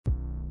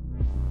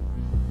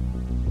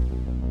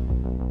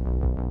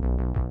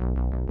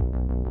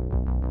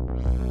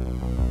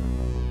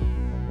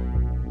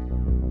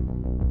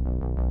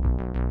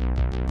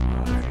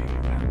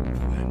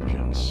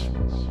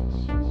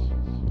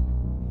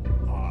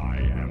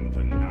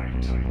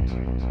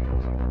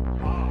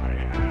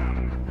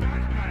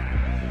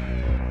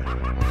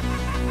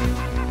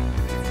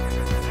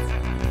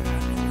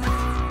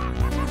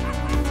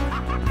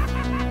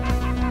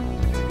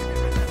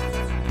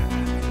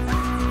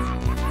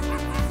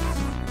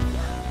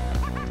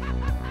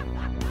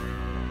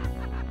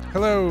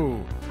Hello.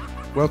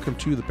 Welcome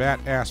to the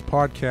BATTASS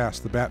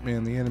Podcast, the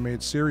Batman the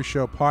Animated Series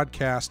show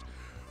podcast,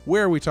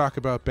 where we talk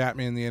about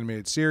Batman the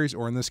Animated Series,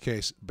 or in this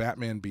case,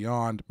 Batman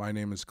Beyond. My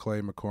name is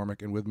Clay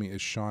McCormick, and with me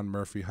is Sean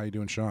Murphy. How you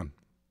doing, Sean?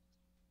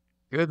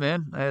 Good,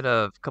 man. I had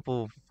a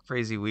couple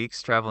crazy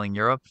weeks traveling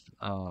Europe.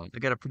 I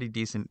got a pretty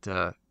decent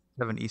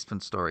Kevin Eastman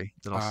story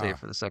that I'll save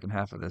for the second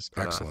half of this,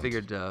 but I Excellent.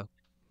 figured we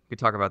could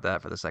talk about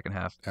that for the second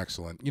half.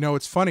 Excellent. You know,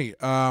 it's funny.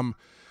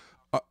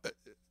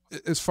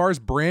 As far as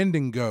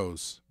branding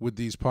goes with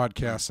these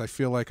podcasts, I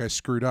feel like I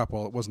screwed up.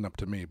 Well, it wasn't up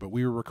to me, but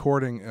we were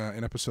recording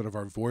an episode of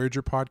our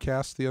Voyager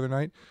podcast the other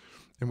night,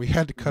 and we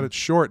had to cut it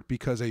short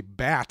because a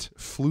bat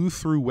flew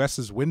through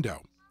Wes's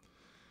window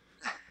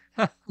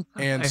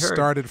and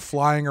started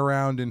flying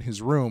around in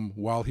his room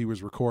while he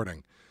was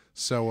recording.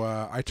 So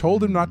I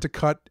told him not to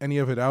cut any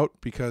of it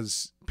out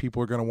because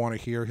people are going to want to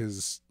hear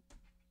his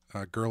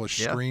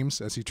girlish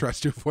screams as he tries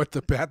to avoid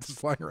the bat that's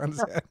flying around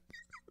his head.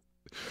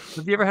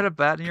 Have you ever had a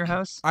bat in your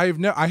house? I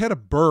had a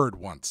bird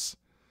once,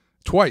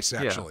 twice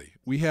actually.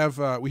 Yeah.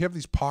 We have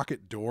these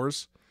pocket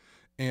doors,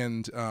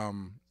 and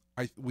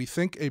we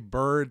think a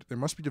bird. There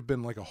must have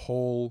been like a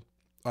hole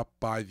up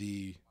by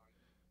the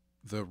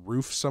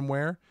roof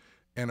somewhere,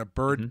 and a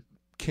bird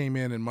came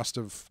in and must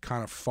have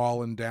kind of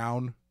fallen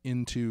down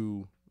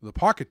into the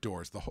pocket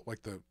doors,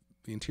 the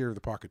interior of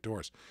the pocket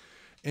doors,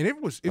 and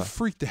it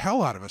freaked the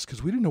hell out of us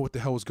because we didn't know what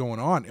the hell was going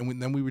on,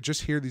 and then we would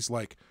just hear these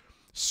like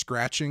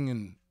scratching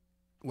and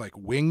like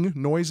wing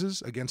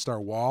noises against our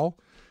wall,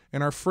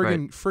 and our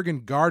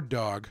friggin' guard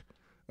dog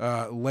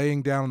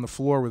laying down on the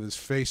floor with his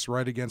face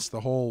right against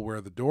the hole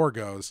where the door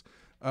goes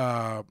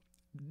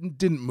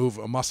didn't move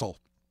a muscle.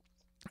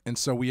 And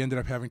so we ended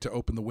up having to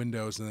open the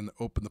windows and then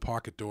open the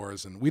pocket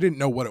doors, and we didn't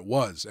know what it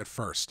was at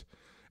first.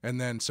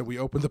 And then so we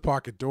opened the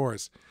pocket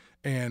doors,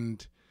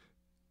 and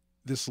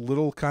this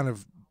little kind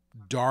of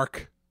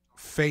dark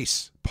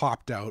face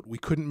popped out. We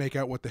couldn't make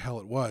out what the hell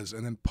it was,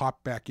 and then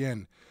popped back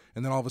in.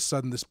 And then all of a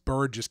sudden, this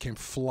bird just came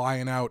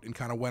flying out and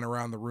kind of went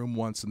around the room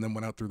once and then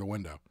went out through the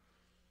window.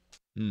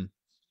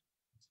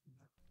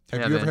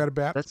 Have you ever had a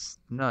bat? That's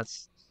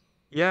nuts.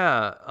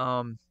 Yeah.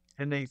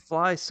 And they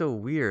fly so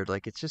weird.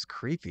 Like, it's just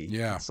creepy.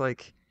 Yeah. It's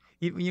like,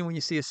 you know, when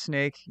you see a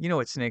snake, you know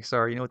what snakes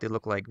are, you know what they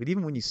look like. But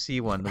even when you see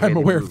one, I'm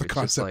aware of the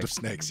concept of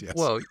snakes, yes.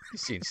 Well, you've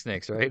seen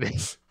snakes,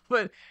 right?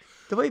 But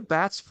the way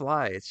bats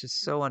fly, it's just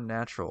so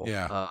unnatural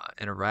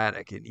and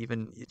erratic. And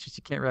even, you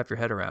can't wrap your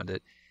head around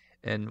it.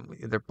 And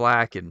they're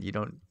black, and you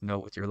don't know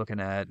what you're looking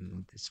at,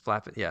 and it's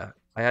flapping. Yeah,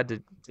 I had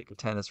to take a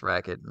tennis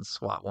racket and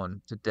swat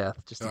one to death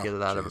just to get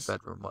it out of a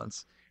bedroom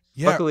once.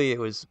 Yeah. Luckily, it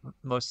was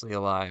mostly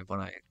alive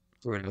when I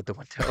threw it out the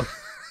window.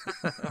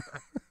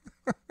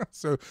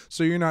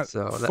 So you're not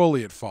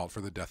fully at fault for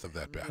the death of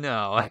that bat.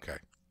 No. Okay.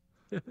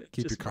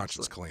 Keep your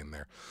conscience clean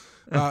there.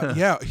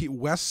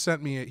 Wes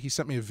sent me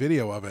a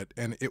video of it,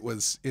 and it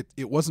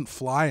wasn't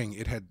flying.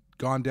 It had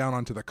gone down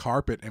onto the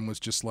carpet and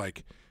was just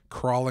like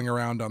crawling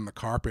around on the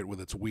carpet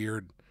with its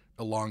weird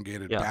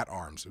elongated bat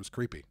arms. It was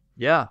creepy.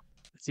 Yeah,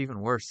 it's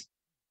even worse.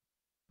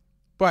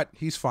 But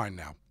he's fine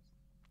now.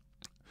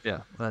 Yeah,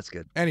 well, that's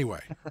good.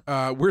 Anyway,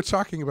 we're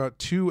talking about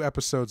 2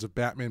 episodes of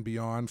Batman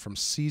Beyond from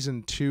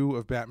season 2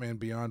 of Batman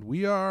Beyond.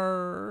 We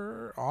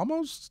are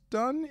almost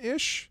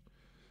done-ish.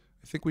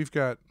 I think we've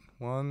got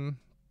 1,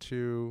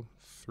 2,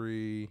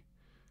 3,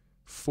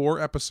 4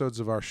 episodes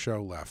of our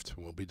show left.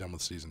 We'll be done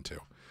with season 2.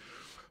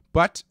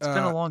 But it's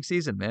been a long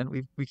season, man.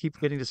 We keep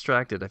getting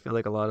distracted. I feel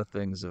like a lot of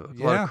things, a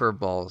lot of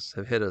curveballs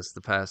have hit us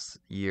the past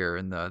year,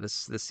 and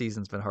this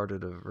season's been harder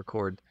to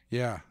record.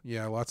 Yeah,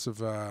 lots of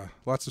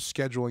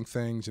scheduling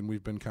things, and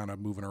we've been kind of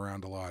moving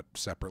around a lot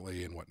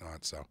separately and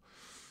whatnot. So,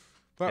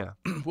 but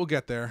we'll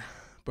get there.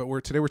 But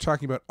today we're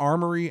talking about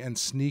Armory and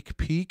Sneak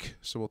Peek.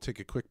 So we'll take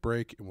a quick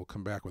break, and we'll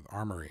come back with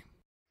Armory.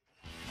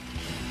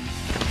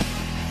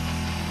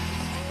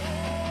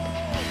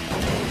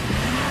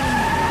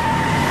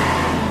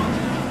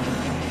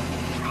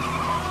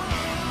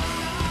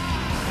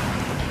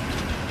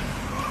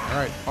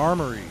 All right,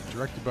 Armory,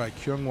 directed by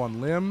Kyung-Won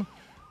Lim,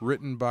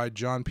 written by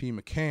John P.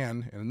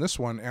 McCann, and in this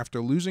one,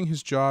 after losing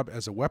his job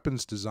as a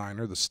weapons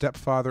designer, the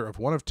stepfather of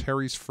one of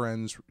Terry's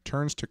friends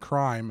returns to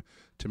crime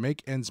to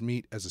make ends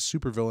meet as a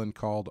supervillain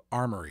called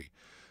Armory.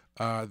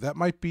 That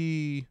might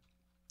be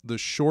the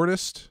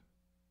shortest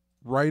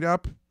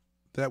write-up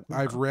that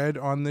I've read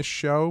on this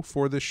show,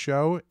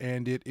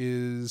 and it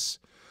is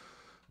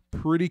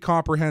pretty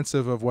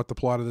comprehensive of what the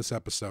plot of this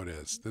episode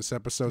is. This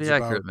episode's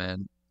accurate,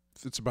 man.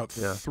 It's about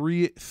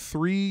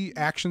three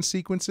action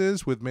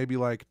sequences with maybe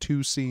like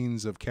 2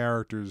 scenes of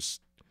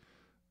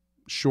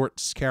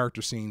short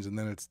character scenes, and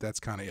then that's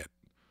kind of it.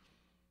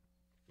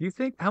 Do you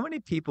think, how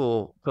many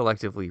people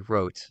collectively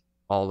wrote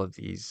all of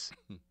these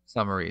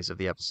summaries of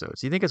the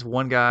episodes? Do you think it's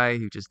one guy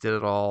who just did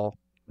it all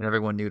and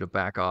everyone knew to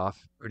back off?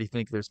 Or do you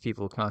think there's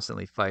people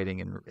constantly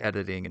fighting and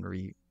editing and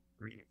you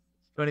know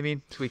what I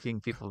mean?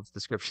 Tweaking people's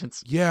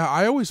descriptions? Yeah,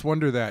 I always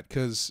wonder that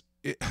because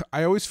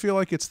I always feel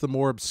like it's the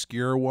more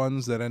obscure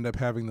ones that end up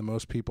having the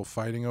most people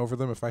fighting over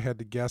them, if I had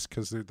to guess,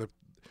 because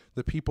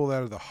the people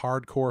that are the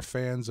hardcore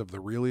fans of the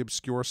really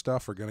obscure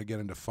stuff are going to get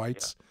into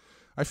fights. Yeah.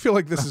 I feel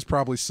like this is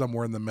probably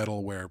somewhere in the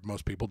middle where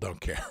most people don't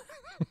care.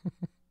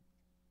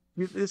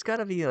 There's got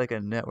to be like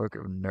a network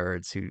of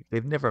nerds who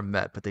they've never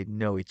met, but they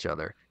know each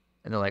other.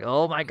 And they're like,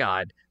 oh my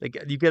God. Like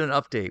you get an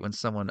update when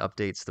someone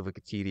updates the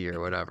Wikipedia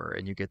or whatever,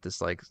 and you get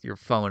this like your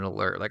phone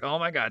alert, like, oh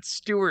my God,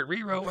 Stuart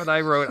rewrote what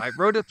I wrote. I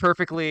wrote it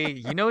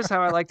perfectly. He knows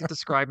how I like to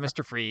describe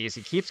Mr. Freeze.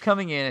 He keeps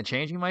coming in and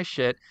changing my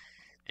shit.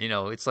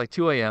 It's like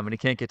 2 a.m. and he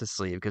can't get to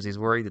sleep because he's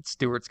worried that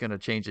Stuart's going to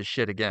change his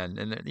shit again.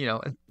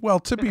 And, well,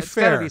 to be it's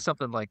fair, got to be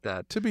something like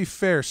that. To be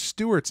fair,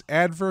 Stuart's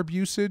adverb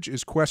usage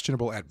is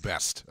questionable at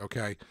best.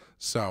 Okay.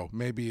 So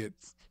maybe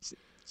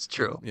it's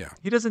true. Yeah.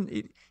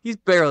 He's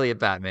barely a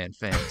Batman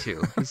fan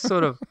too. He's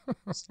sort of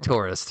a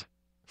tourist.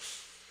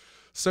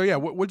 So yeah,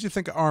 what'd you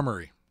think of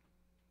Armory?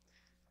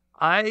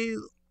 I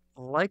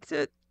liked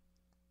it.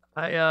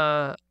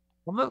 I'm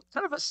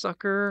kind of a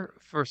sucker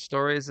for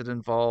stories that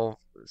involve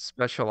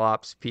special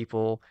ops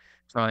people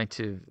trying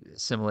to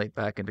assimilate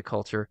back into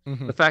culture.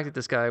 Mm-hmm. The fact that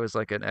this guy was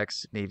like an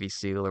ex-Navy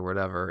SEAL or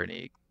whatever, and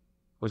he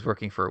was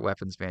working for a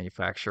weapons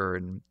manufacturer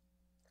and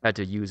had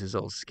to use his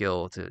old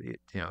skill to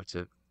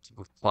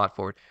move plot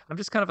forward. I'm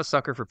just kind of a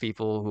sucker for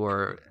people who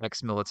are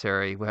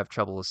ex-military who have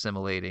trouble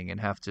assimilating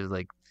and have to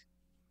like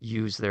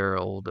use their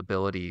old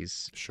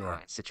abilities sure.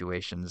 in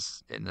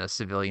situations in a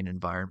civilian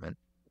environment.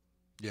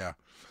 Yeah.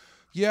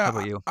 Yeah, how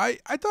about you? I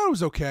thought it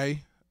was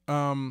okay.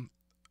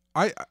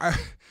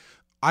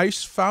 I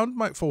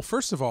found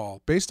first of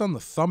all, based on the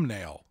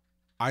thumbnail,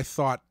 I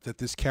thought that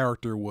this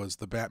character was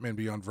the Batman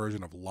Beyond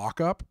version of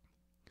Lockup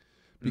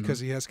because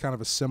he has kind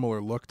of a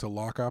similar look to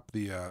Lockup,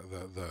 the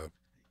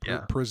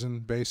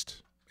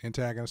prison-based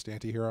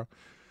anti-hero.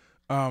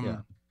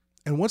 And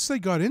once they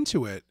got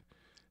into it,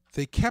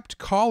 they kept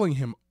calling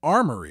him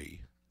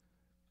Armory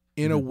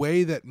in a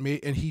way that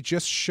and he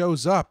just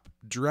shows up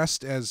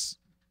dressed as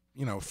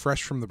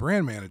fresh from the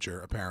brand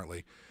manager,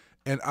 apparently.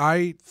 And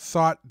I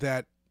thought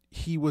that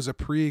he was a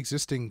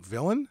pre-existing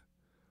villain,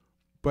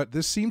 but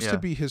this seems to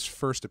be his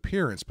first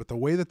appearance. But the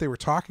way that they were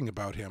talking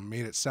about him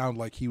made it sound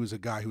like he was a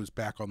guy who was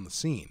back on the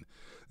scene.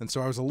 And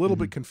so I was a little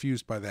bit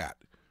confused by that.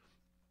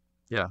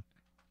 Yeah.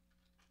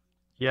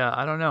 Yeah,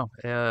 I don't know.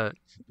 Yeah,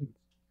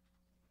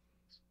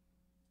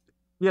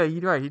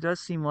 you're right. He does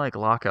seem like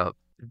Lockup.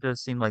 It does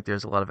seem like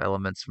there's a lot of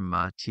elements from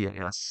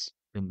TAS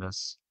in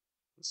this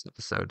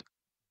episode.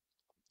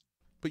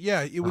 But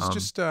yeah, it was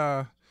just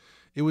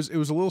it was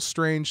a little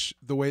strange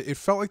the way it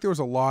felt like there was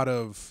a lot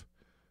of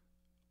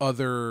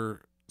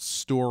other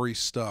story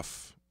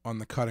stuff on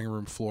the cutting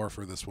room floor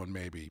for this one,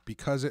 maybe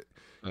because it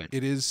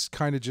is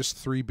kind of just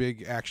 3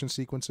 big action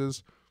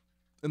sequences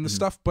and the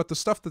stuff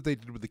that they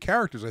did with the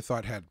characters I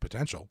thought had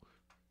potential.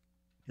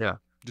 Yeah,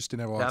 just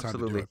didn't have a lot of time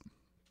to do it.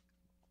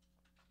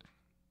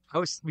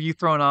 Were you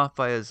thrown off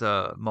by his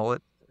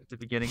mullet at the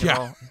beginning at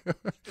all?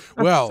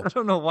 Well, I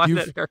don't know why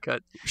that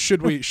haircut.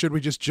 Should we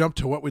just jump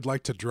to what we'd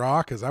like to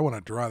draw? Because I want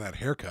to draw that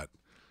haircut.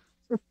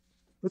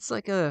 It's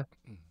like a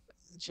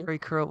Jerry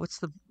curl.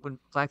 When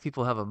black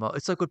people have a mullet?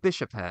 It's like what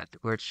Bishop had,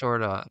 where it's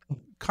short.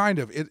 Kind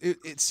of.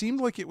 It seemed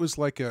like it was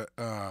like an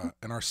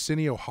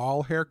Arsenio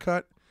Hall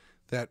haircut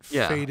that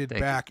faded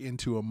back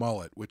into a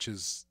mullet, which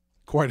is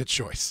quite a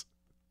choice.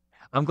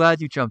 I'm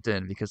glad you jumped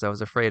in because I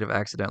was afraid of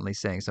accidentally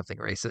saying something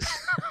racist,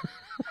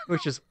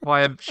 which is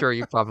why I'm sure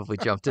you probably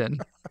jumped in.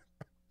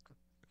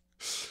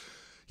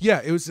 Yeah,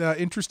 it was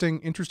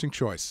interesting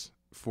choice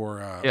for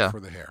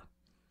the hair.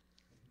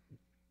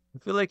 I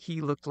feel like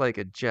he looked like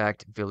a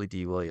jacked Billy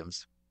D.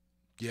 Williams.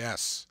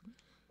 Yes.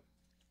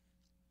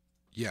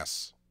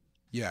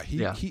 Yeah,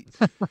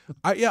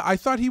 I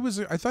thought he was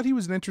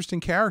an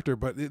interesting character,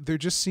 but there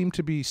just seemed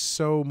to be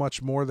so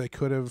much more they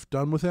could have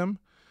done with him.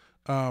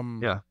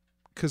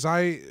 Because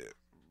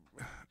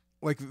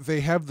they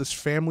have this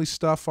family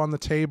stuff on the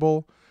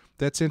table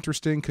that's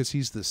interesting because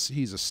he's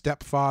a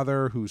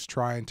stepfather who's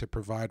trying to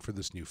provide for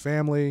this new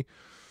family,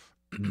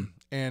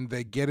 and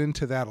they get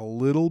into that a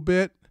little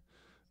bit,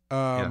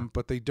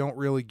 but they don't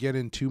really get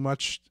in too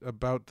much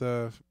about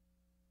the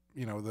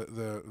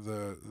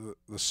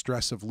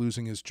stress of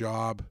losing his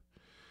job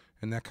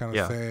and that kind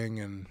of thing.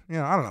 And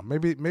I don't know,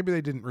 maybe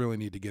they didn't really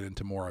need to get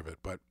into more of it,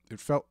 but it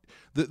felt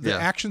the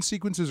action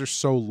sequences are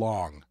so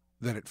long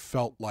that it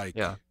felt like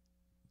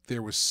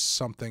there was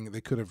something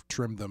they could have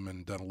trimmed them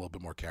and done a little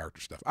bit more character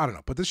stuff. I don't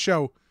know, but this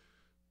show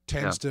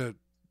tends to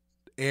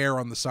err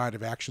on the side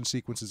of action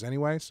sequences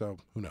anyway, so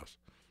who knows?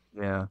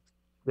 Yeah,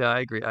 I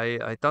agree.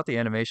 I thought the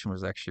animation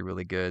was actually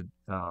really good.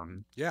 It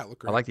looked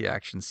great. I like the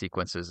action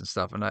sequences and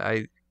stuff, and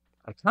I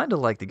kind of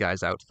like the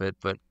guy's outfit,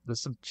 but there's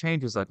some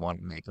changes I'd want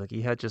to make. Like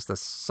he had just a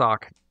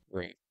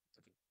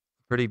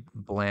pretty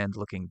bland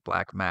looking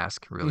black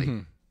mask,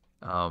 really.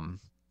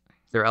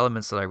 There are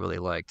elements that I really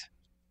liked.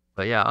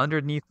 But yeah,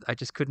 underneath, I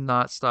just could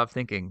not stop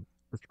thinking,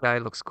 this guy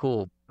looks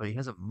cool, but he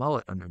has a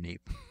mullet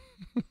underneath.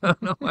 I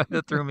don't know why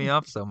that threw me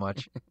off so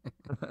much.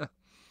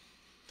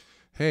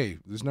 Hey,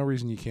 there's no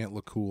reason you can't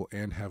look cool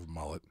and have a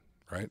mullet,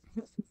 right?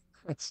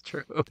 That's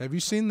true. Have you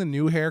seen the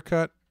new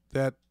haircut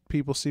that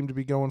people seem to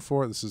be going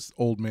for. This is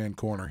old man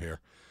corner here.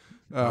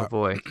 Oh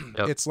boy.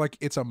 Yep.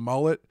 It's a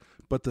mullet,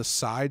 but the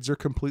sides are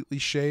completely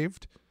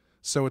shaved.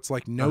 So it's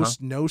like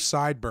no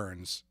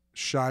sideburns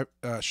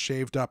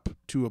shaved up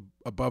to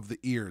above the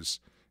ears.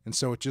 And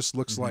so it just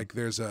looks like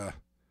there's like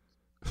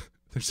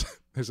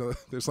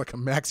a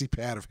maxi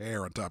pad of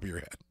hair on top of your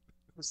head.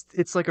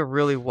 It's like a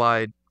really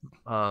wide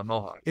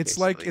mohawk. It's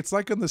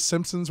like in The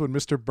Simpsons when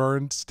Mr.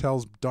 Burns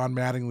tells Don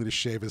Mattingly to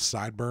shave his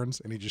sideburns,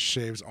 and he just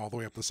shaves all the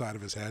way up the side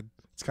of his head.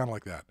 It's kind of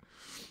like that.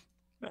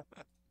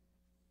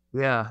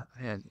 Yeah,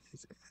 and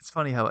it's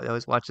funny how I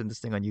was watching this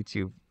thing on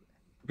YouTube.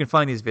 You can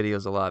find these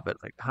videos a lot, but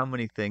like how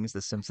many things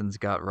The Simpsons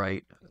got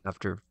right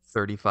after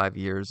 35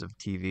 years of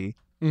TV.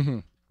 Mm-hmm.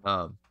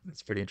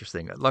 It's pretty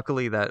interesting.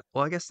 Luckily,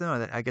 I guess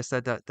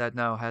that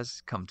now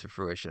has come to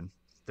fruition.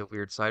 The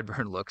weird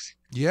sideburn looks.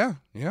 Yeah.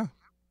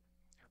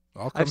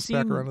 All comes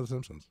back around to The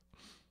Simpsons.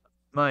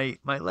 My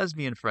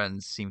lesbian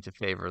friends seem to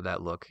favor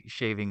that look,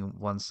 shaving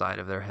one side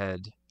of their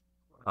head,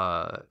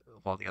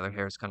 while the other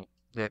hair is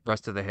the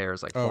rest of the hair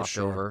is like flopped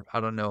over.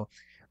 I don't know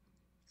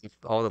if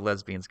all the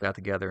lesbians got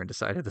together and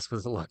decided this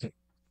was the look.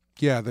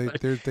 Yeah, they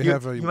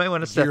have a. You might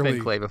want to step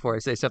in, Clay, before I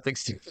say something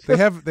stupid. They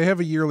have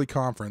a yearly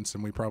conference,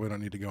 and we probably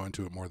don't need to go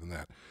into it more than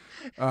that.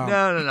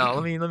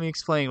 No. Let me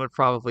explain what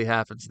probably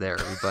happens there,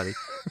 everybody.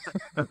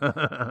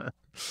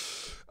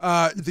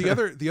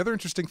 The other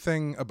interesting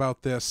thing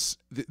about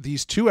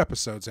these two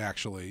episodes,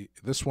 actually,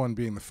 this one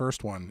being the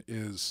first one,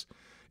 is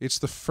it's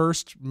the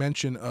first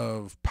mention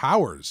of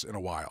Powers in a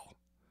while.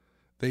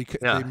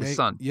 His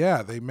son.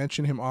 Yeah, they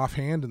mention him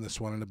offhand in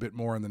this one and a bit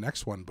more in the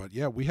next one. But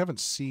yeah, we haven't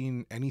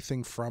seen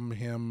anything from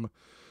him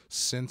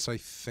since, I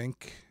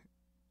think,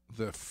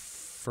 the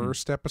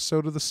first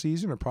episode of the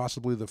season, or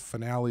possibly the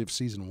finale of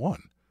season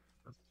 1.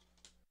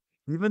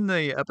 Even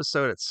the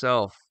episode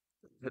itself,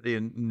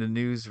 in the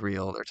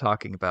newsreel, they're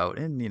talking about,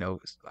 and I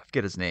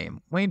forget his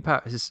name, Wayne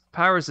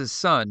Powers'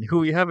 son, who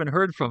we haven't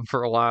heard from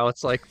for a while.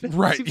 It's like,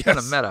 right, seems kind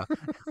of meta.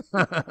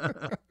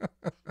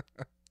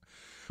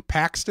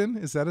 Paxton,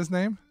 is that his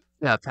name?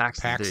 Yeah,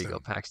 Paxton. There you go,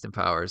 Paxton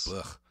Powers,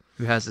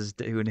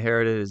 who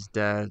inherited his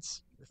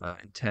dad's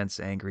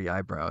intense, angry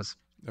eyebrows.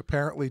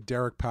 Apparently,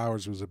 Derek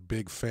Powers was a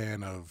big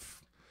fan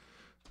of,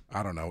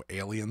 I don't know,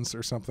 Aliens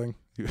or something.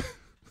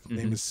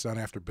 Named his son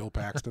after Bill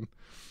Paxton.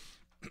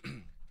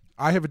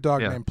 I have a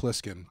dog named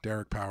Pliskin.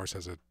 Derek Powers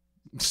has a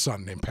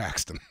son named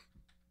Paxton.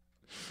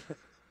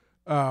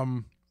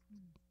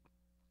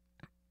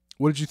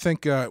 What did you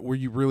think? Were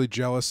you really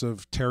jealous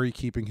of Terry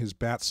keeping his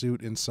bat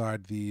suit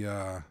inside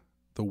the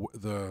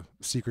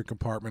secret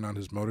compartment on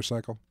his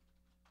motorcycle?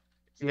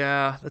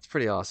 Yeah, that's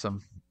pretty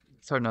awesome.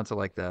 It's hard not to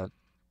like that.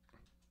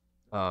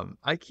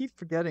 I keep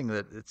forgetting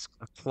that it's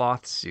a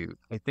cloth suit.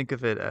 I think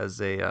of it as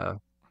a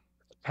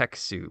tech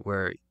suit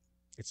where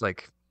it's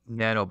like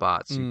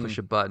nanobots. You push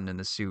a button and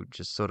the suit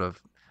just sort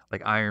of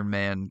like Iron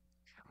Man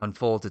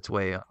unfolds its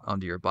way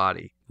onto your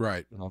body.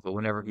 Right. But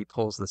whenever he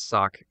pulls the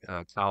sock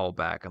towel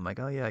back, I'm like,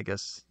 oh yeah, I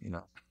guess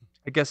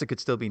it could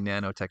still be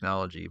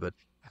nanotechnology. But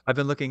I've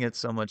been looking at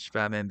so much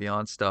Batman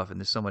Beyond stuff, and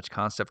there's so much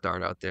concept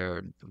art out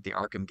there, the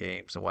Arkham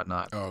games and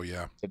whatnot. Oh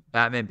yeah. The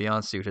Batman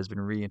Beyond suit has been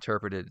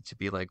reinterpreted to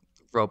be like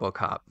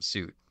RoboCop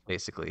suit,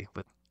 basically,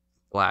 with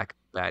black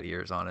bat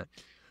ears on it.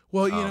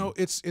 Well,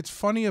 it's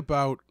funny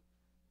about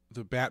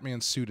the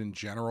Batman suit in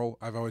general.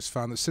 I've always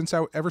found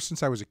that ever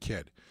since I was a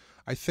kid,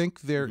 I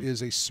think there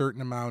is a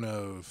certain amount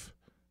of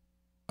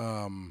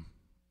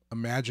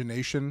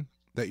imagination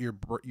that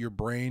your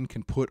brain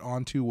can put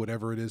onto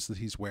whatever it is that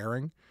he's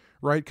wearing,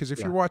 right? Because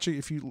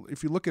if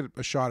you look at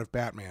a shot of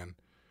Batman,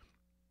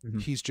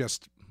 he's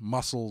just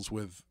muscles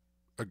with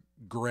a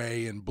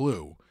gray and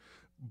blue.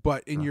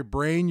 But in your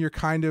brain, you're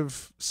kind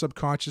of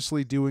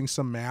subconsciously doing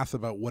some math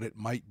about what it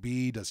might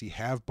be. Does he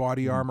have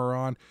body armor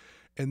on?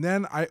 And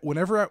then when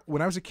I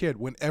was a kid,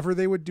 whenever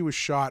they would do a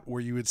shot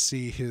where you would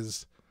see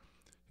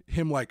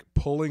him like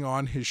pulling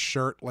on his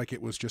shirt like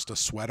it was just a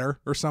sweater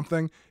or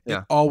something,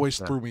 it always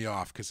threw me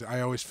off, because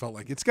I always felt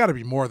like it's got to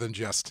be more than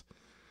just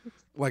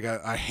like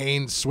a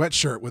Hanes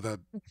sweatshirt with a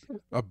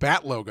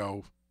bat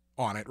logo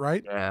on it,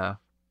 right? Yeah.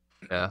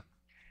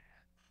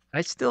 I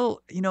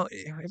still,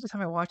 every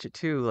time I watch it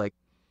too, like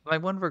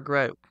one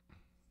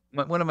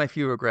of my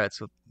few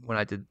regrets when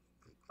I did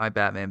my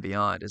Batman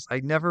Beyond is I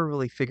never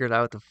really figured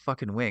out the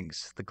fucking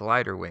wings, the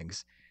glider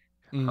wings.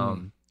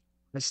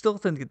 I still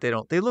think that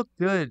they look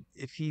good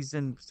if he's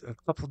in a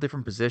couple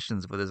different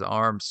positions with his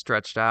arms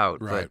stretched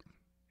out. Right.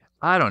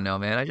 But I don't know,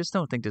 man. I just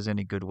don't think there's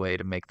any good way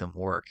to make them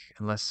work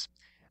the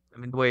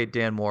way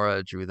Dan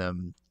Mora drew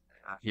them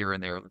here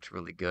and there looked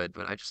really good,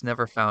 but I just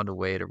never found a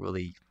way to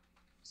really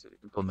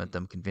implement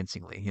them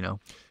convincingly, I know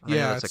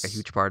it's like a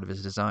huge part of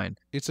his design.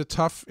 It's a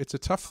tough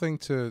thing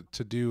to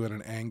do at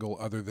an angle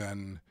other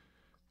than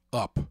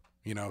up,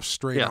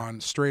 straight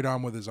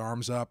on with his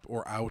arms up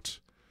or out.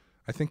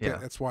 I think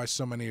that's why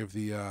so many of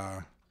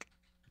the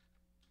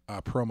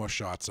promo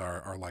shots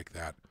are like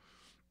that.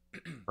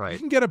 Right. You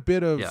can get a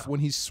bit of when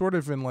he's sort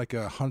of in like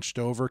a hunched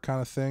over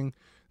kind of thing.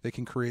 They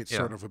can create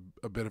sort of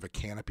a bit of a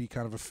canopy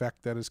kind of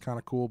effect that is kind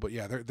of cool. But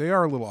yeah, they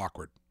are a little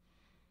awkward.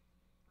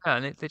 Yeah,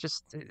 and they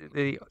just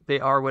they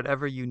are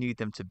whatever you need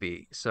them to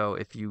be. So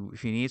if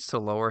he needs to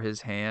lower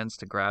his hands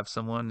to grab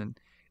someone,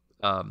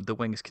 and the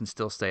wings can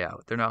still stay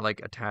out. They're not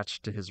like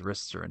attached to his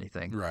wrists or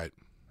anything. Right.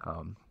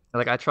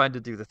 Like I tried to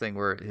do the thing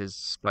where his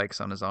spikes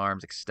on his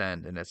arms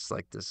extend, and it's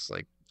like this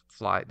like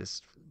fly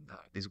this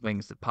these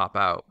wings that pop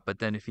out. But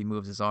then if he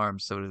moves his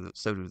arms, so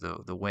do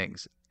the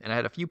wings. And I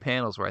had a few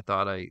panels where I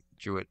thought I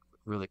drew it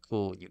really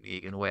cool,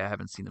 unique in a way I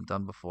haven't seen them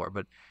done before.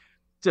 But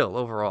still,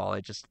 overall,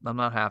 I'm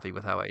not happy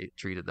with how I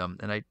treated them,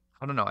 and I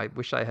don't know. I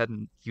wish I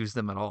hadn't used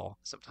them at all.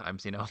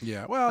 Sometimes, you know.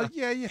 Yeah. Well,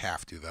 yeah, you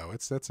have to though.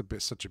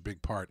 Such a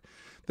big part.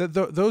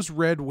 Those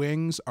red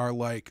wings are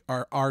like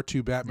are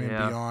R2 Batman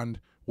Beyond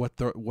what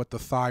the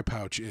thigh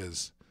pouch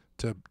is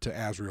to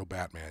Azrael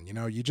Batman. You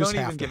know, you just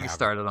don't have even to get me have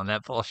started on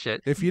that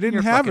bullshit. If you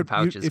didn't have it,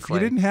 if you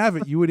didn't have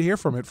it, you would hear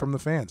from it from the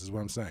fans. Is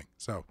what I'm saying.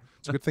 So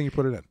it's a good thing you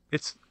put it in.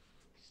 It's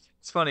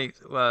funny.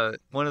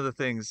 One of the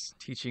things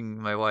teaching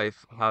my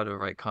wife how to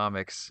write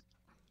comics,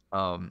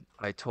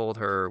 I told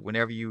her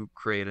whenever you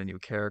create a new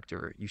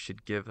character, you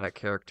should give that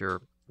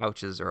character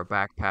pouches or a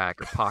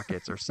backpack or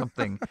pockets or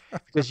something,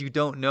 because you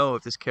don't know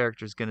if this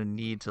character is going to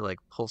need to like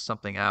pull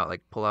something out,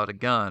 like pull out a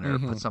gun or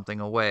put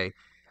something away.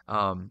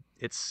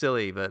 It's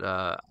silly,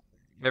 but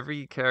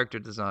every character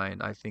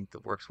design I think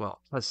that works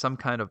well has some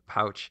kind of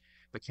pouch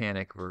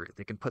mechanic where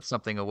they can put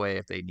something away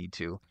if they need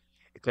to.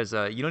 Because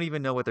you don't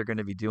even know what they're going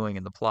to be doing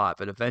in the plot,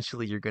 but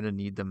eventually you're going to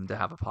need them to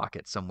have a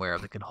pocket somewhere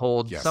that can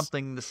hold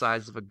something the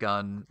size of a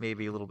gun,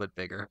 maybe a little bit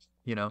bigger,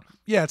 you know?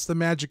 Yeah, it's the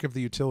magic of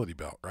the utility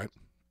belt, right?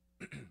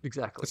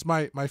 Exactly. It's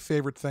my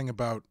favorite thing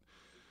about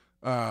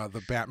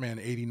the Batman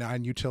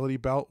 '89 utility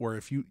belt, where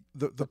if you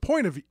the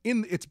point of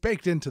it's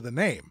baked into the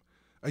name.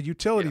 A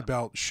utility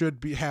belt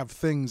should have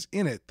things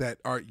in it that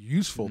are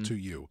useful to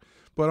you,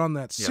 but on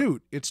that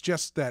suit, it's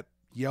just that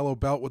yellow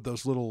belt with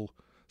those little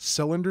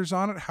cylinders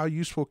on it. How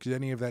useful could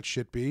any of that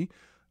shit be?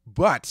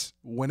 But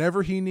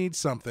whenever he needs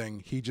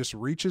something, he just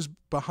reaches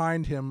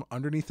behind him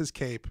underneath his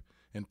cape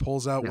and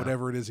pulls out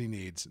whatever it is he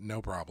needs.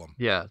 No problem.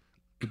 Yeah.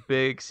 The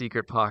big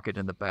secret pocket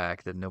in the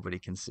back that nobody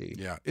can see.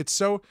 Yeah. It's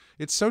so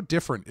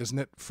different, isn't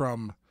it,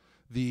 from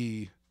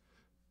the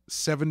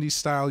 70s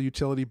style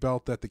utility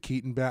belt that the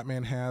Keaton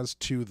Batman has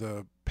to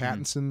the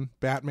Pattinson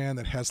Batman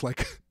that has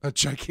like a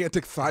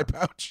gigantic thigh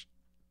pouch.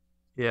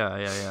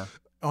 Yeah.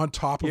 On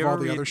top of all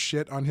the other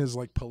shit on his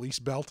like police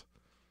belt.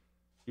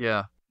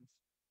 Yeah.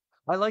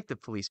 I like the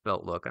police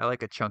belt look. I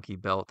like a chunky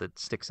belt that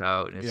sticks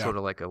out, and it's sort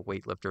of like a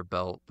weightlifter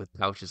belt with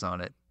pouches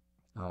on it.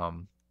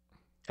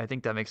 I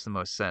think that makes the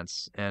most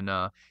sense. And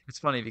it's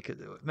funny because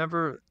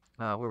remember,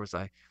 where was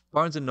I?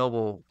 Barnes and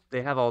Noble,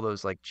 they have all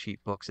those like cheap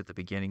books at the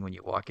beginning when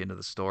you walk into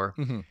the store.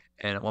 And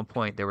at one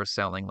point they were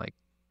selling like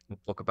a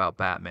book about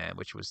Batman,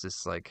 which was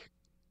this like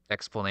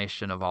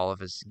explanation of all of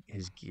his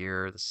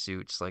gear, the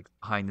suits, like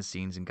behind the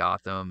scenes in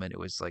Gotham, and it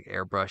was like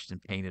airbrushed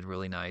and painted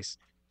really nice.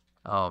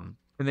 And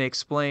they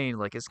explained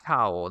like his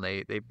cowl,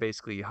 and they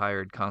basically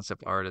hired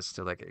concept artists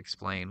to like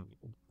explain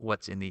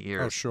what's in the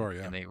ears. Oh, sure,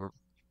 yeah. And they were,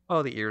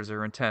 the ears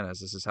are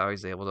antennas. This is how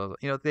he's able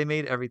to, they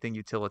made everything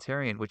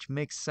utilitarian, which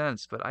makes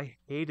sense, but I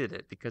hated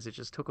it because it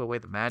just took away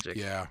the magic.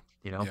 Yeah.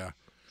 Yeah.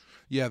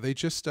 Yeah, they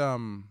just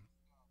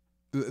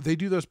they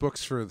do those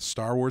books for the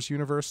Star Wars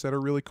universe that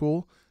are really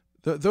cool.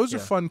 Those are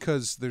fun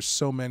because there's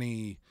so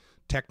many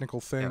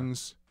technical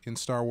things in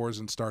Star Wars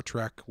and Star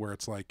Trek where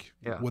it's like,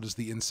 what does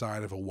the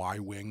inside of a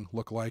Y-wing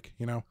look like,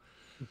 you know?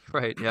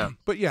 Right, yeah.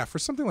 But yeah, for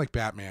something like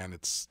Batman,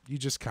 you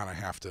just kind of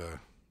have to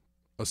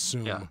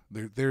assume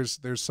there's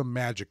some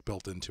magic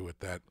built into it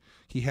that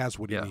he has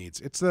what he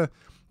needs. It's the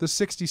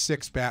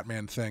 66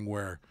 Batman thing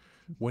where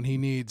when he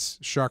needs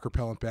shark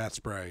repellent bat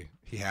spray,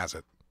 he has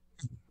it.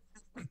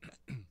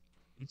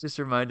 It just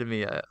reminded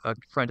me, a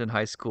friend in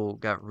high school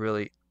got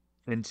really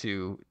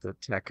into the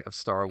tech of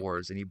Star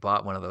Wars, and he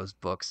bought one of those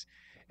books,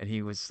 and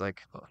he was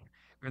like, we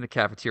were in the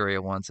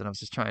cafeteria once, and I was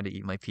just trying to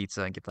eat my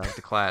pizza and get back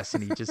to class,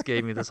 and he just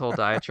gave me this whole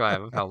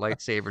diatribe of how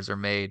lightsabers are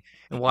made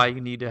and why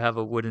you need to have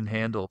a wooden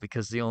handle,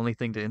 because the only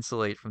thing to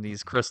insulate from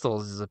these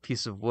crystals is a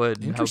piece of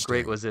wood. And how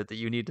great was it that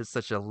you needed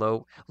such a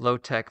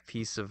low-tech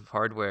piece of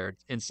hardware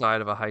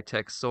inside of a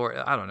high-tech sword?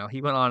 I don't know.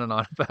 He went on and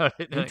on about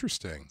it.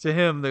 Interesting. To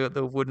him,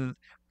 the wooden,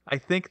 I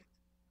think,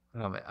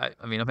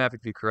 I mean, I'm happy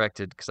to be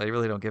corrected because I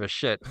really don't give a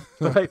shit,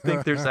 but I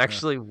think there's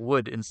actually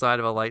wood inside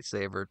of a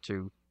lightsaber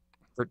to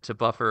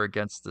buffer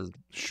against the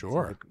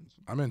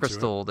I'm into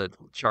crystal that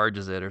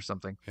charges it or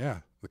something. Yeah,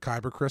 the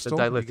kyber crystal.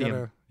 The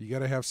dilithium. You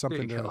gotta have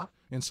something to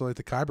insulate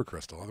the kyber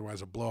crystal, otherwise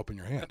it'll blow up in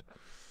your hand.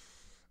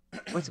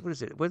 What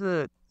is it? What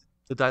are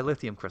the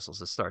dilithium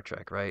crystals? Is Star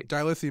Trek, right?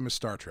 Dilithium is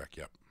Star Trek.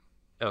 Yep.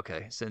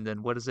 Okay, so and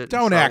then what is it?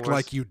 Don't act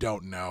like you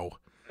don't know.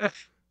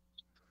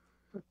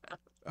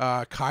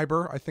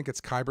 Kyber, I think it's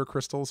kyber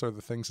crystals are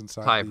the things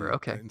inside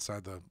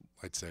inside the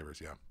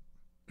lightsabers. Yeah.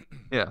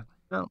 Yeah.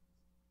 No.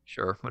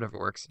 Sure, whatever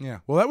works. Yeah.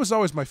 Well, that was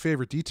always my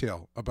favorite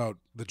detail about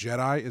the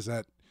Jedi, is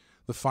that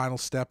the final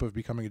step of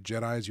becoming a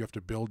Jedi is you have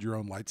to build your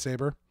own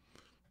lightsaber.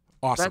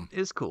 Awesome. That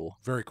is cool.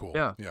 Very cool.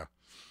 Yeah.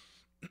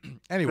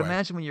 Anyway. But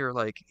imagine when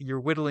you're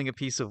whittling a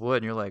piece of wood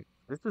and you're like,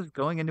 this is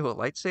going into a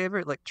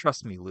lightsaber? Like,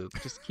 trust me, Luke.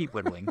 Just keep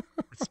whittling.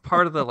 It's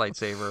part of the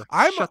lightsaber.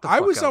 Shut the I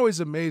fuck was up. always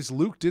amazed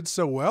Luke did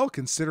so well,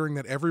 considering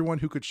that everyone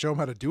who could show him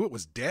how to do it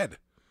was dead.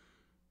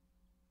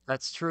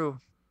 That's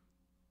true.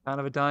 Kind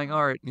of a dying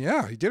art.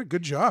 Yeah, he did a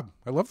good job.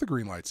 I love the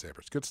green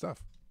lightsabers. Good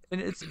stuff. And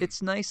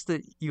it's nice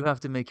that you have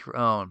to make your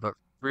own, but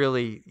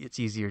really, it's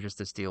easier just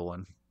to steal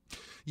one.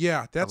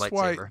 Yeah, that's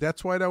why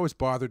it always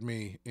bothered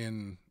me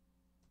in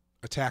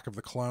Attack of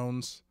the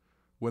Clones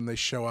when they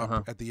show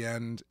up at the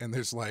end and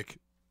there's like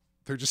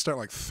they just start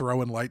like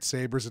throwing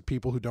lightsabers at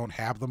people who don't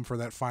have them for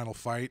that final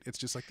fight. It's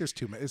just like it's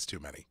too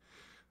many.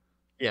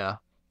 Yeah.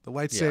 The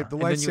lightsaber.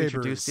 Then you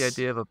introduce the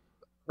idea of a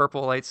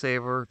purple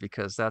lightsaber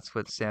because that's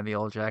what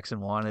Samuel L.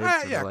 Jackson wanted.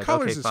 So yeah, like,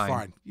 colors okay, is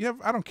fine. Yeah,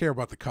 I don't care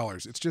about the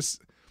colors. It's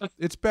just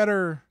it's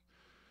better.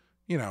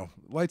 You know,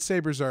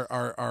 lightsabers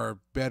are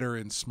better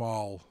in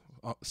small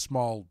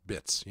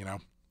bits. You know.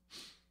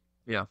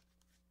 Yeah.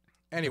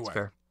 Anyway,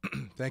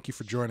 thank you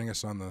for joining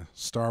us on the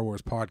Star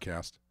Wars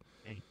podcast.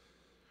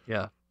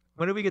 Yeah.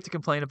 When do we get to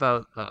complain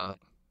about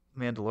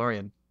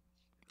Mandalorian?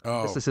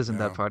 Oh, this isn't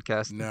that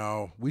podcast.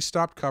 No, we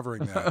stopped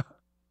covering that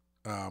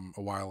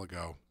a while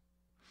ago.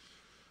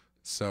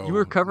 So you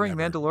were covering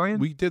Mandalorian?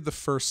 We did the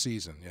first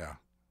season, yeah.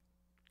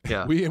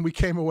 Yeah. We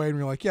came away and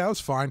we were like, yeah, it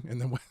was fine.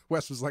 And then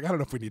Wes was like, I don't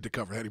know if we need to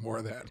cover any more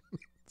of that.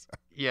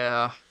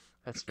 Yeah,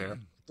 that's fair.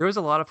 There was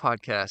a lot of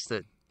podcasts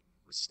that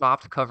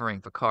stopped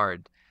covering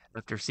Picard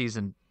after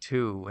season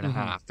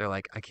 2.5. They're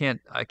like, I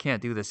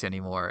can't do this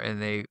anymore,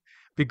 and they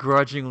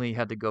begrudgingly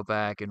had to go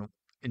back and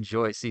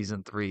enjoy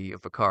season 3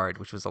 of Picard,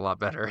 which was a lot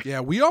better. Yeah,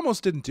 we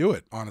almost didn't do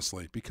it,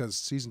 honestly, because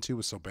season 2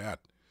 was so bad.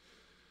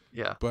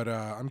 Yeah, but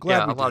I'm glad.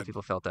 Yeah, a lot of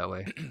people felt that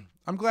way.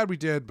 I'm glad we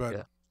did,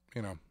 but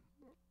you know,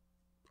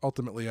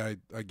 ultimately I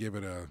give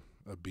it a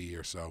B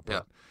or so.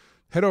 But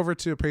head over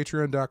to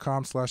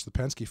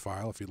patreon.com/the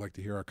File if you'd like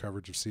to hear our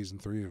coverage of season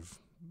 3 of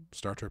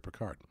Star Trek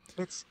Picard.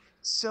 It's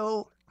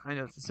so, I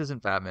know this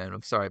isn't Batman,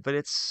 I'm sorry, but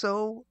it's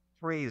so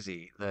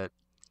crazy that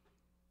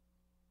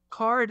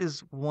Picard is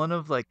one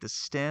of like the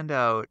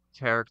standout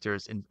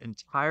characters in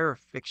entire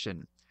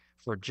fiction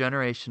for a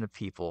generation of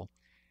people.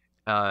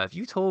 If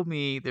you told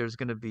me there's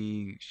going to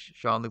be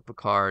Jean-Luc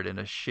Picard in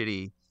a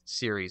shitty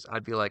series,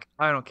 I'd be like,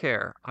 I don't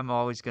care. I'm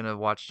always going to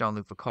watch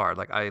Jean-Luc Picard.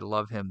 Like, I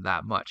love him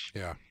that much.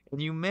 Yeah.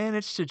 And you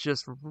managed to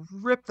just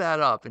rip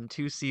that up in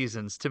 2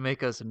 seasons to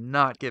make us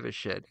not give a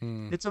shit.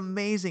 It's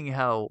amazing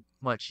how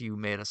much you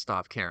made us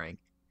stop caring.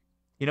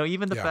 You know,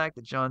 even the fact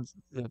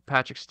that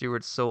Patrick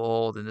Stewart's so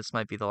old and this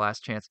might be the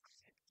last chance.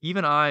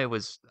 Even I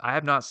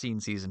have not seen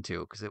season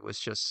 2 because it was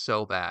just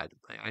so bad.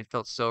 I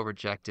felt so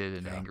rejected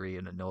and angry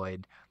and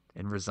annoyed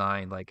and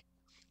resigned. Like,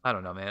 I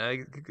don't know,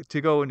 man. To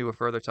go into a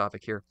further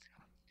topic here,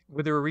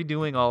 when they were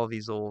redoing all of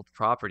these old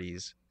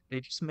properties,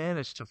 they just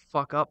managed to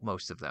fuck up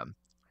most of them.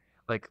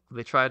 Like,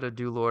 they try to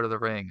do Lord of the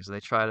Rings, they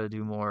try to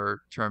do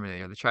more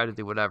Terminator, they try to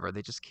do whatever.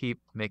 They just keep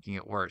making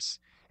it worse.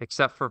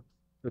 Except for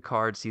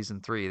Picard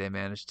season 3, they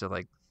managed to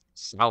like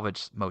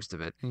salvage most of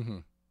it.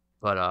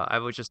 But I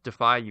would just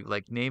defy you.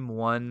 Like, name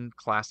one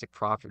classic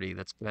property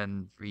that's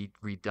been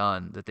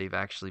redone that they've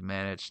actually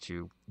managed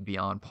to be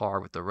on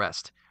par with the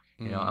rest.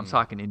 You know, I'm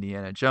talking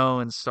Indiana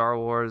Jones, Star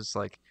Wars.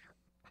 Like,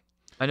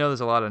 I know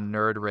there's a lot of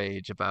nerd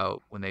rage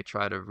about when they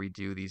try to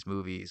redo these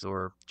movies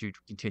or do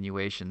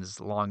continuations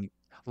long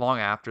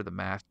after the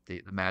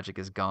magic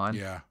is gone.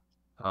 Yeah.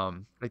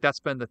 Like,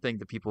 that's been the thing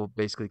that people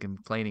basically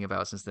complaining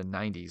about since the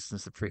 90s,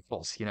 since the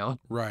prequels, you know?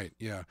 Right,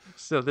 yeah.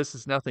 So this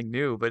is nothing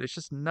new, but it's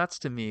just nuts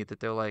to me that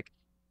they're like,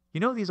 you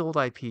know, these old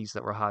IPs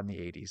that were hot in the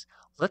 80s,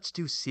 let's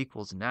do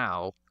sequels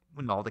now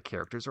when all the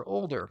characters are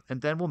older,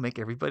 and then we'll make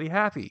everybody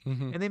happy.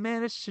 And they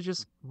managed to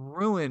just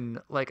ruin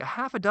like a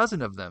half a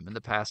dozen of them in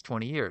the past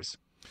 20 years.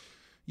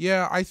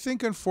 Yeah, I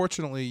think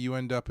unfortunately you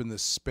end up in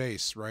this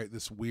space, right?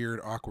 This weird,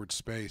 awkward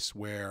space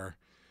where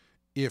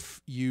if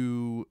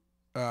you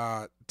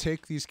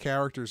take these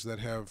characters that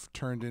have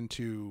turned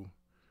into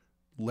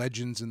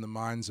legends in the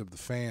minds of the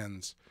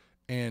fans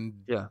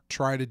and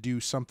try to do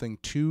something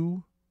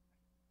too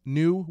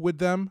new with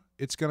them,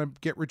 it's going to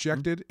get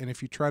rejected. And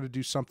if you try to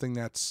do something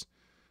that's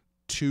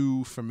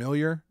too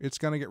familiar, it's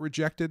going to get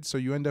rejected. So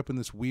you end up in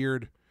this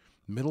weird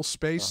middle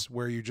space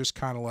where you're just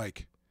kind of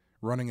like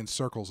running in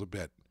circles a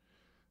bit.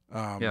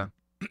 You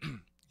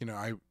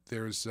know,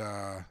 there's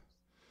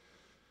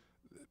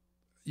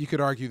you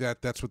could argue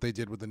that that's what they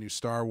did with the new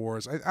Star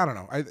Wars. I don't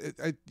know.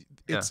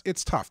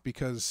 It's tough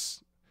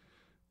because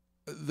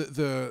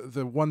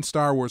the one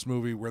Star Wars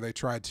movie where they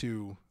tried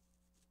to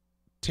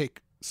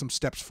take some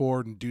steps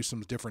forward and do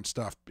some different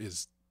stuff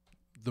is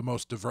the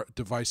most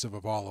divisive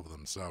of all of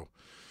them. So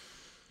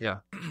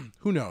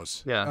who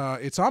knows?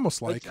 It's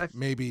almost like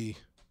maybe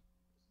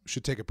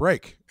should take a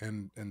break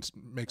and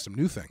make some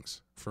new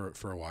things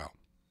for a while.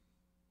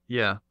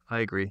 Yeah, I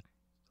agree.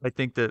 I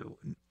think that,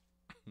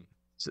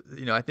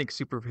 you know, I think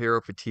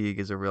superhero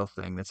fatigue is a real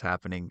thing that's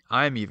happening.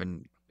 I'm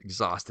even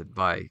exhausted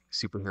by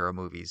superhero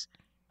movies.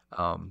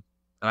 And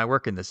I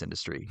work in this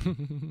industry.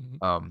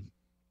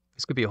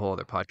 This could be a whole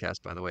other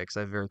podcast, by the way, because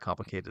I have very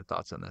complicated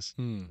thoughts on this.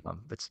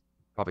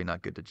 probably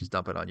not good to just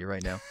dump it on you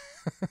right now.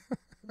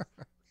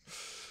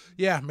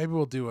 Yeah, maybe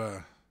we'll do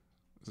a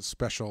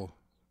special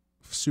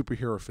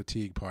superhero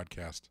fatigue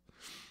podcast.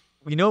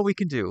 You know what we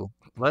can do?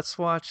 Let's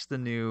watch the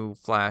new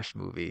Flash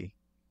movie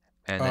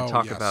and then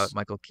talk about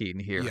Michael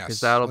Keaton here, because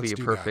that'll be a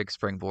perfect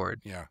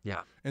springboard. Yeah.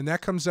 Yeah. And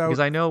that comes out... Because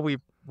I know we're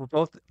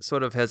both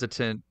sort of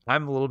hesitant.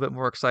 I'm a little bit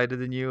more excited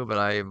than you, but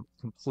I am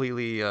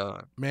completely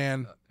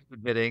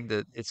admitting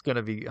that it's going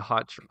to be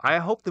hot. I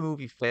hope the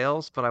movie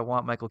fails, but I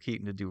want Michael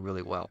Keaton to do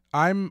really well.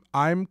 I'm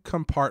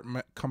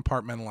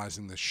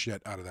compartmentalizing the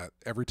shit out of that.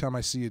 Every time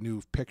I see a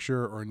new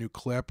picture or a new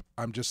clip,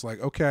 I'm just like,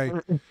 okay,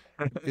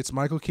 it's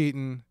Michael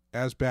Keaton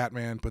as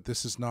Batman, but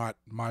this is not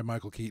my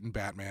Michael Keaton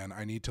Batman.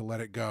 I need to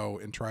let it go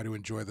and try to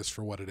enjoy this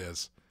for what it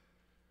is.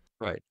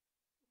 Right.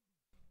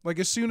 Like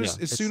as soon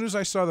as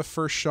I saw the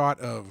first shot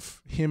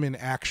of him in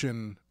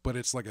action, but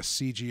it's like a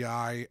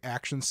CGI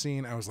action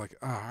scene, I was like,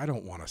 I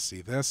don't want to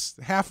see this.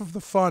 Half of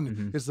the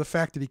fun is the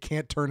fact that he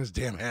can't turn his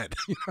damn head.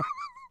 You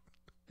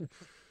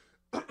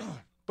know?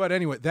 But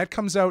anyway, that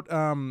comes out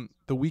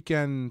the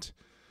weekend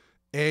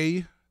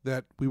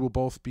that we will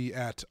both be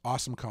at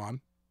AwesomeCon,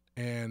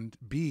 and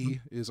B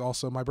is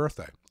also my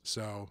birthday.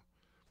 So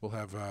we'll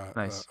have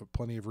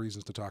plenty of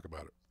reasons to talk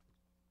about it.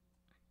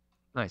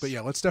 Nice. But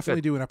yeah, let's definitely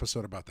do an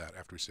episode about that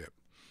after we see it.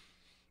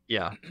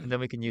 Yeah, and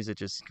then we can use it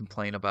just to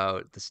complain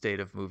about the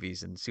state of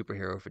movies and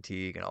superhero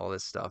fatigue and all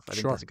this stuff. I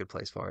think that's a good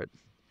place for it.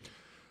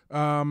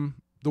 The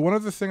one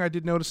other thing I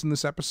did notice in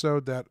this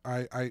episode that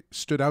I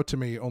stood out to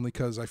me, only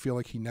because I feel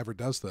like he never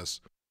does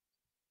this,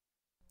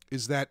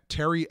 is that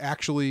Terry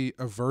actually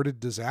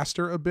averted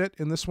disaster a bit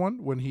in this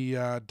one when he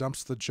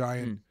dumps the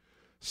giant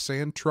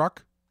sand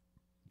truck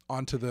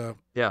onto the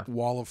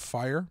wall of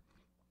fire.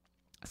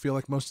 I feel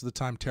like most of the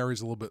time Terry's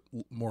a little bit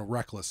more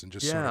reckless and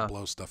just sort of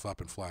blows stuff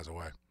up and flies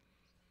away.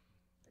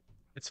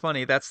 It's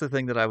funny. That's the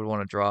thing that I would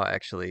want to draw,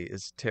 actually,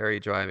 is Terry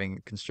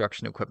driving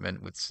construction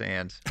equipment with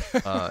sand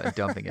and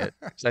dumping it.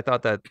 So I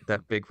thought that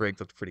big rig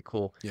looked pretty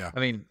cool. Yeah. I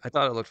mean, I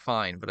thought it looked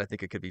fine, but I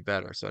think it could be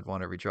better, so I'd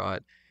want to redraw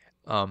it.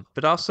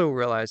 But also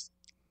realized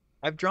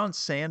I've drawn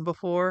sand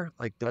before,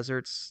 like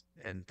deserts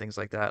and things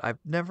like that. I've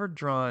never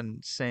drawn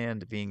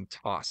sand being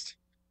tossed,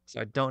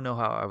 so I don't know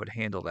how I would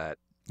handle that.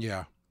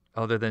 Yeah.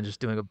 Other than just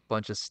doing a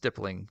bunch of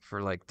stippling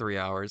for like 3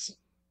 hours.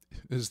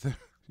 Is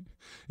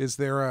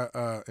there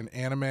an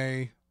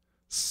anime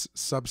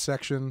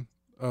subsection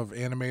of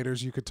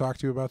animators you could talk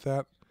to about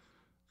that?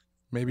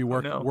 Maybe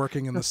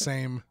working in the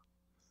same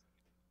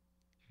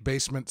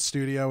basement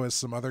studio as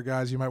some other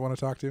guys you might want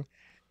to talk to?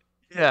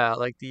 Yeah,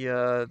 like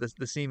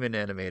the semen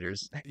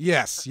animators.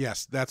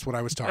 Yes, that's what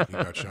I was talking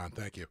about, Sean.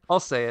 Thank you. I'll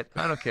say it.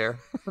 I don't care.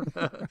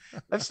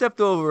 I've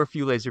stepped over a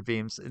few laser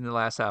beams in the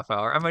last half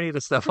hour. I might need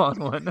to step on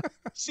one.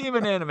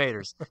 Semen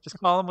animators. Just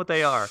call them what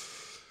they are.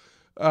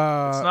 It's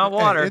not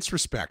water. It's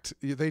respect.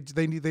 They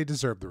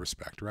deserve the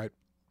respect, right?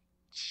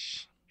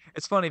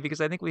 It's funny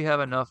because I think we have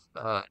enough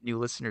new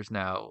listeners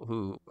now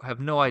who have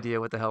no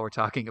idea what the hell we're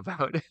talking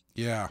about.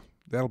 Yeah.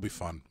 That'll be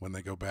fun when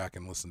they go back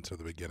and listen to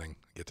the beginning,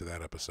 get to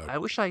that episode. I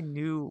wish I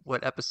knew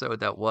what episode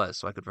that was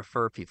so I could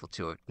refer people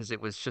to it, because it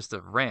was just a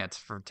rant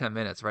for 10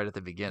 minutes right at the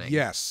beginning.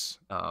 Yes.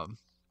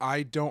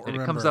 I don't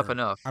remember. It comes up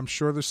enough. I'm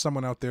sure there's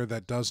someone out there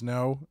that does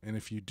know, and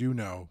if you do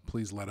know,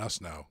 please let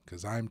us know,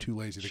 because I'm too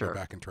lazy to go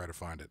back and try to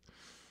find it.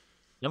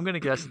 I'm going to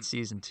guess it's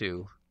season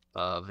 2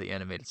 of the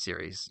animated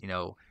series. You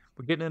know,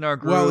 we're getting in our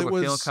groove.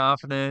 We're feeling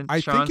confident.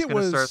 Sean's going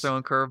to start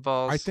throwing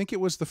curveballs. I think it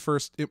was the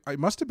first. It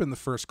must have been the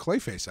first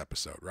Clayface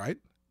episode, right?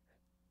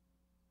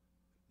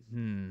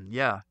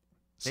 Yeah,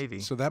 maybe.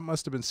 So that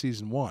must have been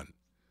season 1.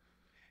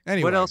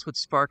 Anyway, what else would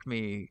spark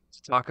me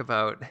to talk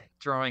about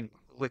drawing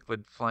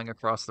liquid flying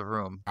across the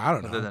room? I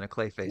don't know. Other than a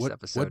Clayface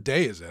episode. What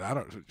day is it? I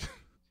don't.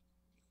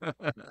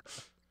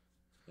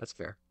 That's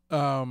fair.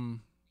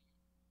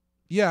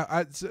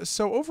 Yeah.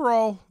 So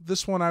overall,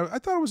 this one I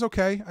thought it was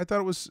okay. I thought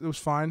it was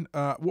fine.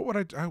 What would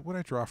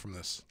I draw from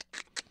this?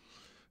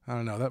 I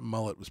don't know. That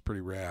mullet was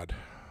pretty rad.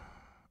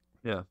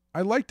 Yeah.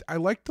 I liked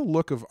the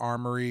look of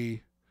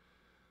Armory.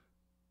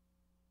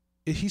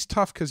 He's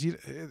tough because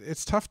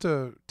it's tough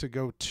to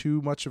go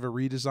too much of a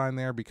redesign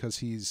there,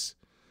 because you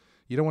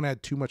don't want to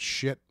add too much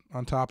shit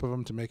on top of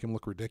him to make him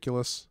look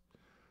ridiculous.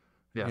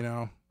 Yeah. You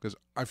know, because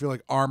I feel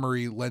like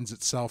Armory lends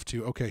itself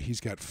to, okay, he's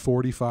got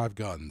 45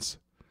 guns,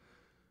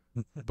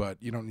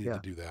 but you don't need to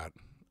do that.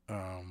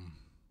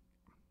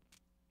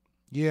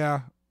 Yeah.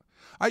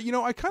 I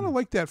kind of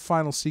like that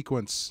final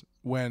sequence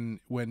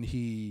when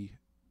he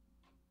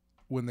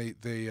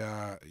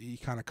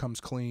kind of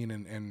comes clean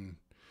and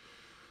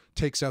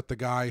takes out the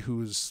guy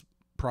who's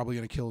probably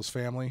going to kill his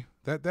family.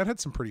 That had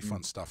some pretty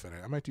fun stuff in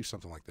it. I might do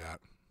something like that.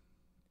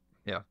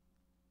 Yeah.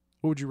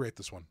 What would you rate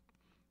this one?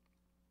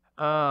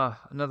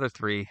 Another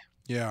 3.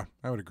 Yeah,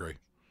 I would agree.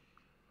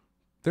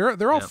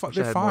 They're all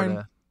they're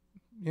fine.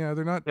 Yeah,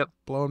 they're not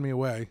blowing me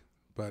away,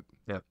 but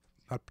not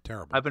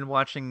terrible. I've been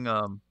watching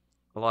a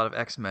lot of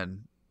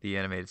X-Men, the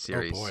animated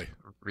series,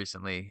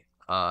 recently,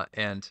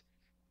 and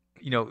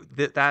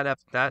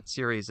that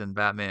series and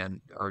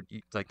Batman are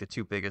like the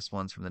 2 biggest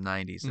ones from the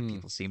 90s that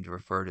people seem to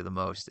refer to the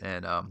most.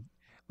 And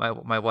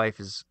my wife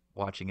is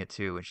watching it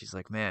too, and she's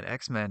like, "Man,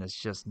 X-Men is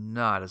just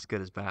not as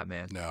good as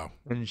Batman." No.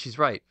 And she's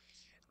right.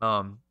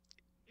 Um,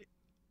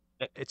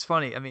 it's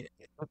funny. I mean,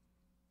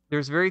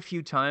 there's very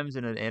few times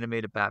in an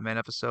animated Batman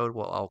episode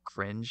where I'll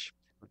cringe,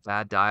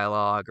 bad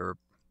dialogue or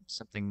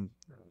something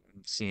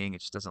I'm seeing,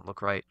 it just doesn't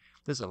look right.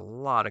 There's a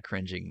lot of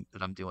cringing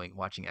that I'm doing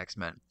watching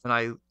X-Men,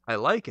 and I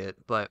like it,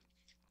 but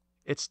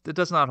it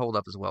does not hold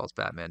up as well as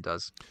Batman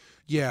does.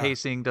 The Yeah.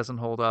 pacing doesn't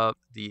hold up.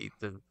 The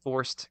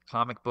forced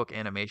comic book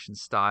animation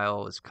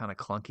style is kind of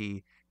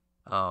clunky.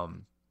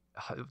 Um,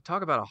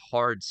 Talk about a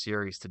hard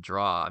series to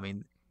draw. I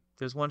mean,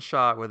 there's one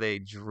shot where they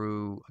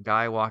drew a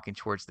guy walking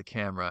towards the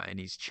camera and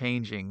he's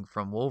changing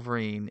from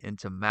Wolverine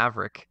into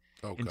Maverick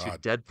Oh into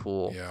God.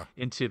 Deadpool Yeah.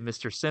 into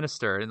Mr.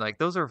 Sinister. And like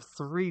those are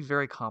three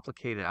very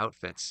complicated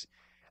outfits.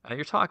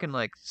 You're talking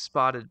like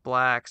spotted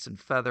blacks and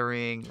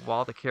feathering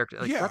while the character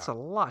like Yeah. that's a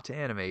lot to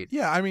animate.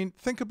 Yeah, I mean,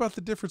 think about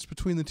the difference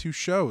between the two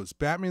shows.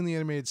 Batman the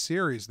Animated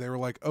Series, they were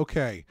like,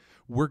 okay,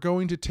 we're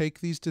going to take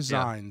these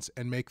designs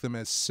and make them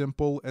as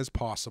simple as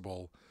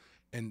possible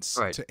and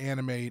Right. to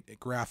animate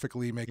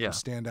graphically, make Yeah. them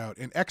stand out.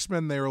 In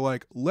X-Men, they were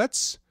like,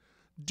 let's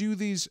do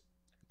these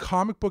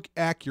comic book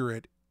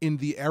accurate in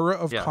the era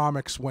of Yeah.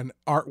 comics when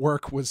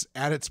artwork was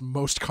at its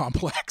most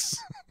complex.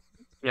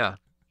 Yeah.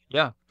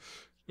 Yeah.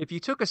 If you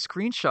took a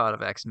screenshot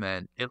of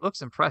X-Men, it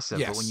looks impressive,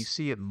 but when you Yes.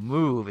 see it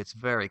move, it's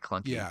very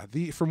clunky.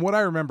 Yeah, from what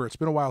I remember, it's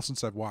been a while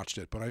since I've watched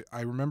it, but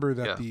I remember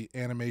that Yeah. the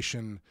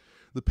animation,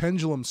 the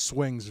pendulum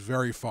swings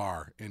very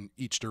far in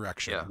each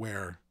direction, Yeah.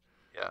 where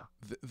Yeah.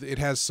 it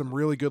has some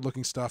really good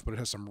looking stuff, but it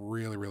has some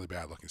really, really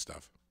bad looking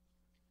stuff.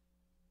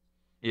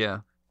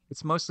 Yeah.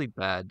 It's mostly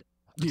bad.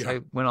 'Cause Yeah. I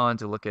went on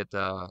to look at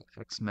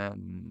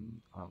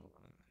X-Men,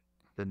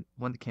 the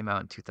one that came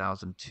out in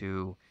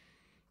 2002,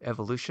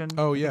 Evolution,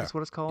 Oh I think yeah, is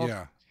what it's called.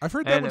 yeah. I've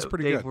heard that And one's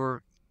pretty they good.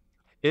 were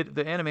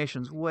the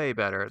animation's way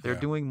better. They're Yeah.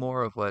 doing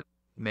more of what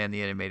Man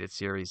the Animated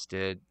Series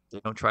did. They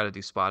don't try to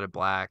do spotted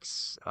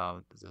blacks.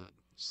 The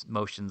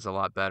motion's a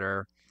lot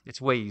better.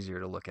 It's way easier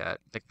to look at.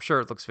 Like,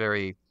 sure, it looks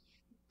very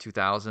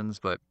 2000s,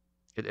 but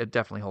it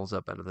definitely holds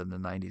up better than the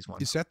 90s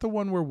one. Is that the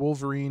one where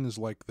Wolverine is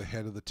like the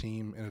head of the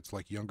team and it's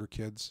like younger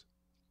kids?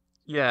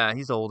 Yeah,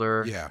 he's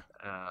older. Yeah,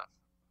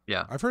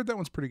 Yeah. I've heard that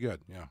one's pretty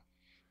good. Yeah,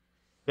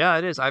 Yeah,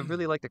 it is. I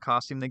really like the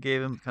costume they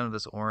gave him, kind of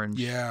this orange.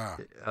 yeah.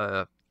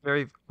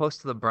 Very close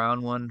to the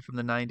brown one from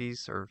the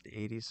 90s or the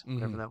 80s,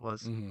 whatever Mhm. that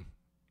was. Mhm.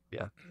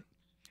 Yeah.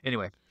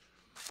 Anyway,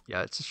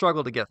 yeah, it's a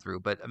struggle to get through.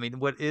 But I mean,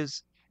 what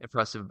is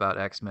impressive about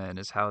X-Men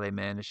is how they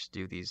managed to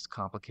do these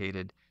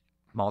complicated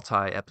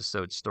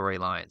multi-episode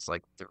storylines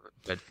like the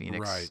Red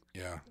Phoenix. Right.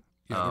 Yeah.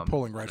 Yeah. They're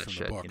pulling right that from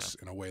shit, the you books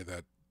know. in a way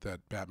that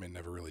Batman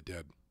never really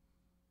did.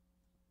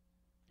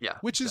 Yeah,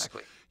 Which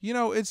exactly.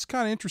 is, it's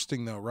kind of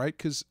interesting though, right?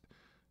 Because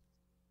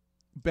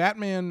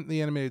Batman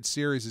the Animated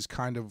Series is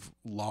kind of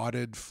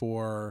lauded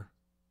for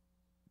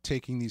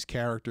taking these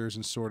characters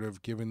and sort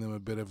of giving them a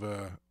bit of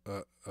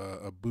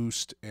a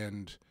boost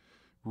and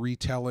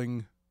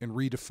retelling and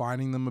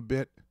redefining them a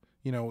bit.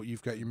 You know,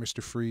 you've got your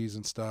Mr. Freeze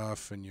and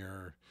stuff and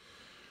your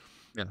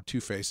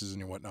Two-Faces and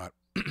your whatnot.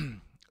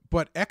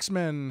 But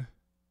X-Men,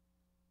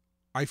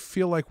 I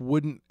feel like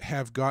wouldn't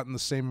have gotten the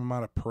same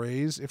amount of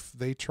praise if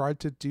they tried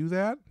to do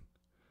that.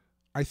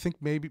 I think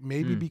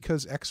maybe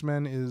because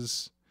X-Men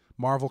is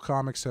Marvel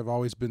Comics have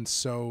always been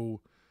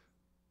so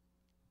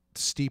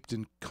steeped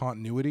in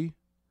continuity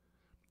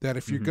that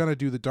if you're gonna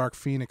do the Dark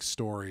Phoenix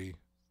story,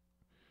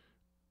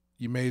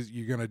 you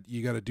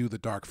got to do the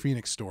Dark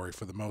Phoenix story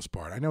for the most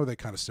part. I know they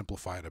kind of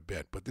simplify it a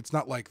bit, but it's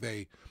not like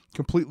they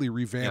completely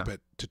revamp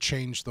it to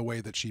change the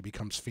way that she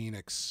becomes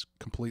Phoenix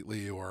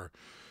completely or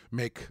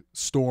make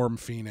Storm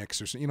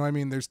Phoenix or, you know what I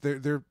mean? They're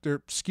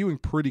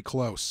skewing pretty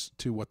close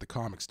to what the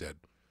comics did.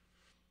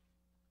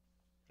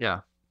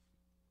 Yeah.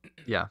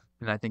 Yeah.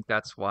 And I think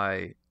that's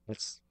why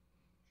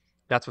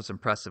that's what's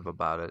impressive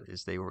about it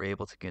is they were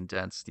able to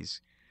condense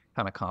these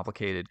kind of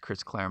complicated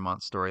Chris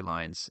Claremont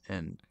storylines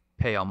and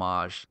pay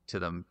homage to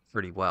them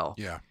pretty well.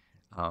 Yeah.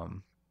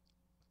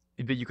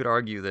 But you could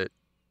argue that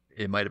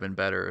it might have been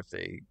better if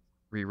they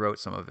rewrote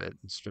some of it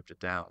and stripped it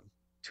down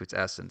to its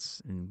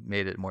essence and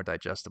made it more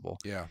digestible.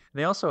 Yeah.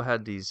 They also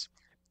had these,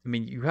 I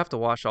mean, you have to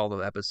watch all the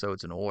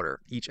episodes in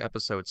order. Each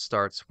episode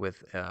starts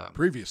with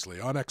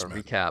previously on a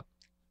X-Men. recap.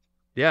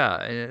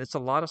 Yeah, and it's a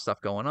lot of stuff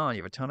going on.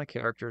 You have a ton of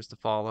characters to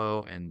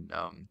follow, and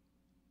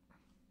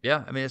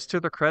yeah, I mean, it's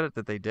to their credit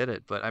that they did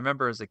it. But I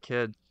remember as a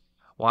kid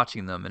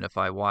watching them, and if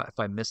I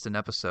missed an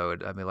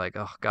episode, I'd be like,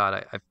 oh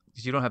God,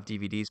 because you don't have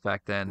DVDs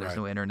back then. There's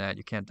no internet.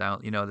 You can't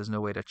there's no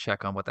way to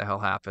check on what the hell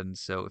happened.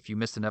 So if you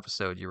missed an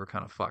episode, you were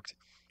kind of fucked.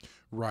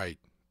 Right.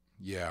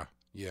 Yeah.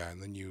 Yeah. And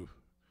then you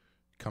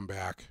come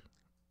back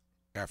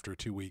after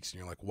 2 weeks and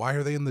you're like, why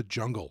are they in the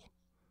jungle?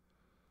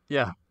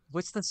 Yeah.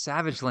 What's the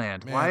Savage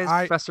Land? Man, why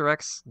is Professor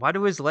X? Why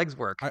do his legs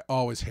work? I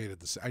always hated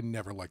this. I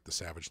never liked the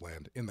Savage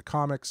Land in the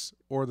comics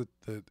or the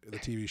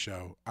TV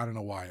show. I don't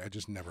know why. I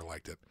just never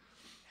liked it.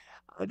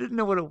 I didn't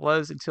know what it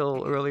was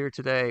until earlier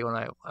today all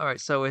right,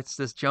 so it's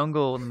this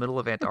jungle in the middle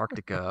of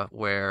Antarctica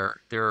where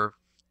there are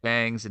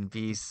fangs and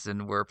beasts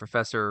and where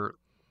Professor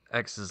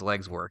X's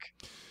legs work.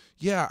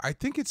 Yeah, I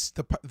think it's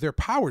their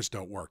powers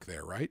don't work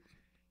there, right?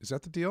 Is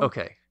that the deal?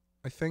 Okay.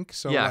 I think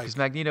so. Yeah, Like, because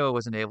Magneto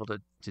wasn't able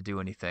to do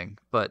anything,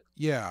 but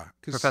yeah,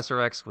 because Professor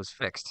X was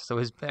fixed.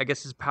 So I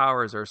guess his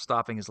powers are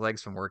stopping his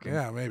legs from working.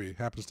 yeah, maybe it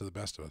happens to the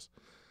best of us.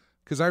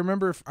 Because I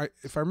remember,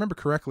 if I remember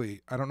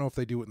correctly, I don't know if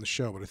they do it in the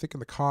show, but I think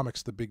in the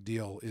comics the big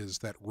deal is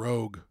that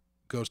Rogue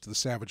goes to the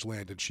Savage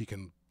Land and she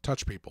can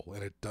touch people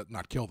and it does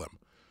not kill them.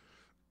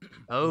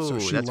 Oh,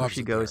 so that's where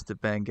she goes to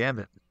bang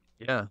Gambit.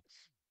 Yeah.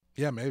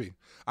 Yeah, maybe.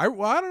 I don't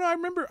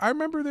know. I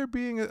remember there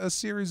being a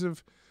series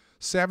of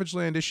Savage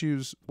Land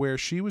issues where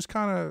she was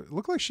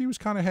looked like she was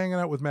kind of hanging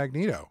out with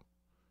Magneto.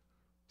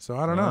 So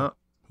I don't know.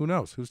 Who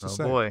knows? Who's to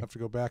say? Boy. I have to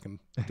go back and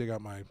dig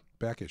out my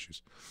back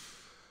issues.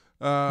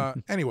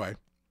 Anyway,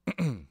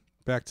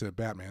 back to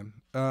Batman.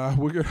 I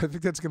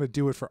think that's going to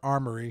do it for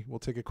Armory. We'll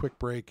take a quick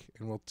break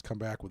and we'll come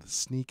back with a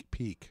sneak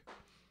peek.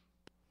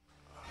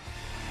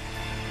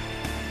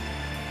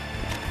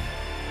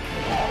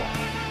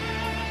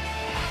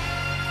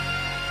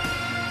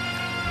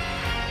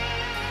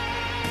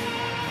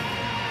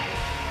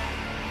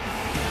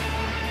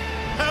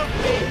 Help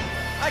me!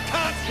 I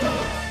can't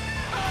stop!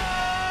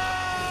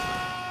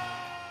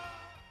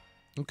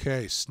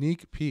 Okay,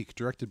 Sneak Peek,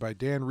 directed by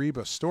Dan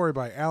Reba, story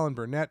by Alan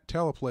Burnett,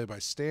 teleplay by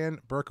Stan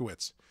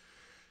Berkowitz.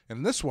 And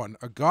in this one,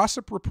 a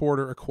gossip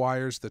reporter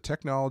acquires the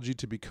technology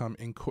to become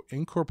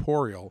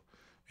incorporeal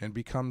and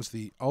becomes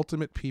the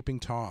ultimate peeping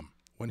Tom.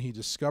 When he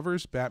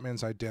discovers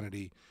Batman's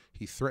identity,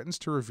 he threatens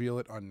to reveal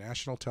it on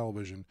national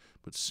television,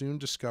 but soon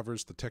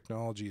discovers the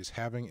technology is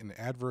having an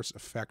adverse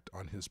effect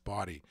on his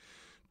body.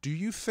 Do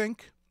you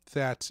think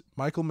that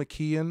Michael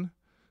McKean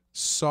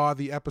saw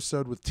the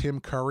episode with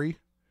Tim Curry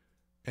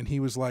and he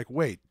was like,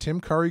 wait, Tim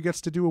Curry gets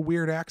to do a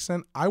weird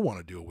accent? I want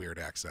to do a weird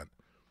accent.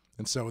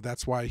 And so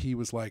that's why he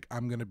was like,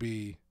 I'm going to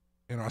be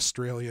an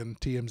Australian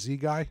TMZ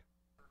guy?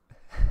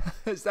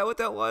 Is that what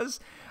that was?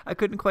 I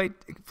couldn't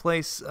quite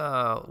place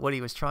what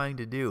he was trying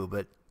to do,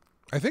 but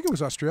I think it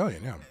was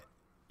Australian, yeah.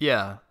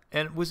 Yeah.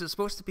 And was it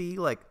supposed to be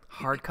like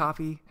hard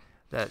copy,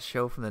 that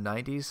show from the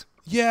 90s?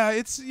 Yeah,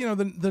 it's, the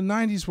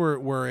 90s were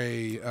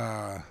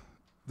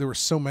there were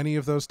so many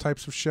of those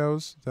types of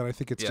shows that I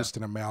think it's just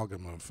an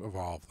amalgam of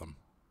all of them.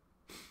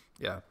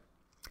 Yeah.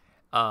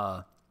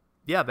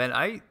 Yeah, Ben,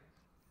 I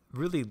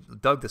really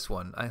dug this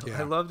one. I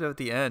loved at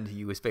the end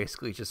he was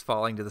basically just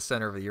falling to the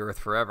center of the earth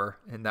forever,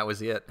 and that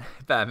was it.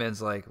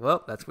 Batman's like,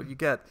 well, that's what you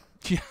get.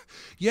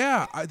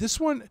 Yeah. This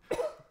one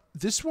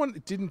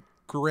didn't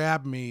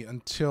grab me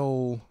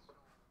until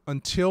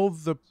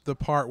the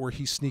part where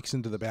he sneaks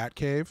into the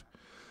Batcave.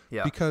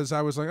 Yeah. Because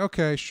I was like,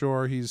 okay,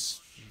 sure,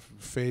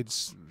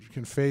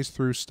 can phase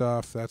through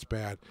stuff. That's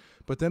bad.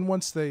 But then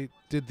once they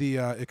did the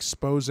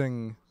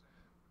exposing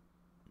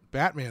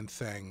Batman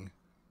thing,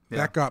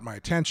 that got my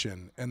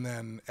attention. And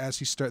then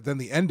then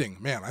the ending,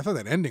 man, I thought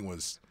that ending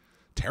was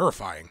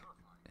terrifying.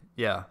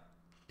 Yeah.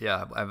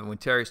 Yeah. I mean, when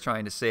Terry's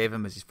trying to save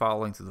him as he's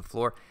falling through the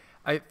floor,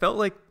 I felt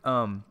like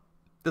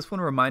this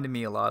one reminded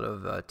me a lot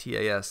of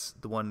TAS,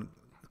 the one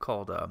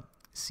called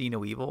See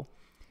No Evil.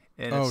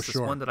 And it's this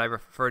one that I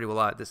refer to a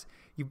lot.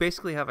 You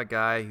basically have a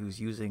guy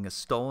who's using a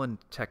stolen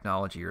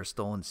technology or a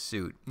stolen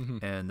suit,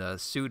 and the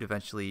suit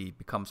eventually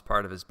becomes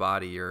part of his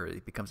body, or he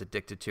becomes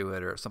addicted to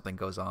it, or something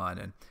goes on.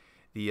 And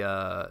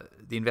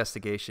the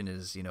investigation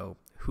is,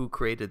 who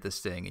created this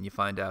thing, and you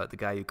find out the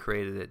guy who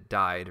created it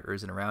died or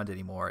isn't around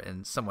anymore,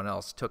 and someone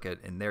else took it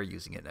and they're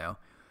using it now.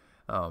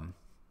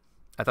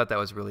 I thought that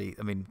was really,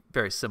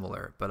 very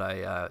similar. But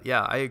I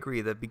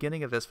agree. The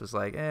beginning of this was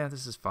like,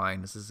 this is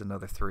fine. This is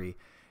another 3.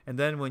 And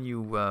then when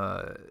you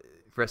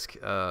risk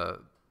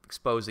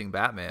exposing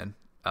Batman,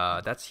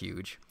 that's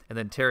huge. And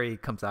then Terry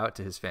comes out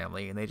to his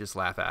family, and they just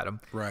laugh at him.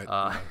 Right.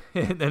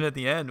 And then at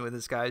the end, when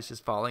this guy's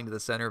just falling to the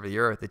center of the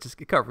earth,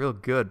 it got real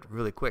good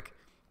really quick.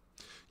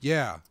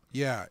 Yeah.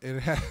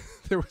 And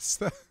there was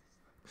the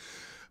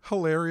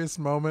hilarious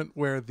moment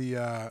where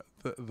the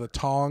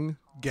Tong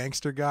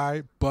gangster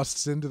guy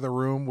busts into the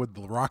room with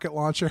the rocket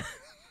launcher.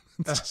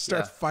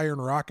 Starts firing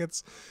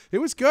rockets. It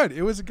was good.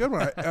 It was a good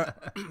one.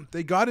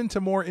 They got into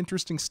more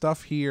interesting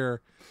stuff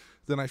here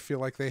than I feel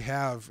like they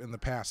have in the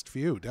past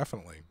few,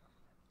 definitely.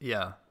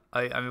 Yeah.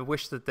 I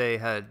wish that they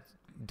had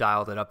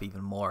dialed it up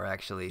even more,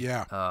 actually.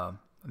 Yeah.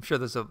 I'm sure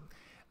there's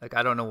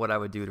I don't know what I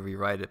would do to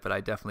rewrite it, but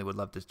I definitely would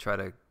love to try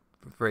to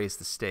raise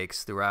the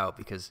stakes throughout,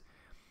 because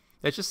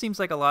it just seems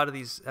like a lot of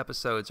these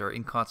episodes are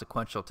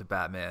inconsequential to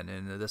Batman,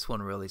 and this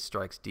one really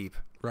strikes deep.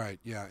 Right,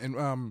 yeah.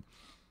 And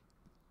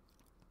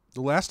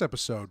the last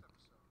episode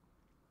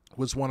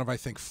was one of, I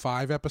think,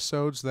 5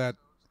 episodes that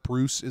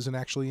Bruce isn't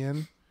actually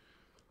in.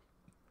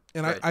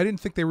 And right. I didn't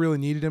think they really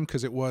needed him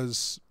because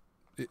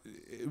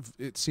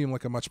it seemed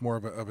like a much more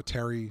of a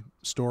Terry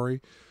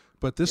story.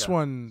 But this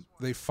one,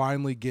 they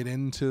finally get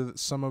into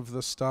some of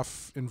the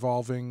stuff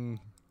involving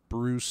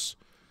Bruce,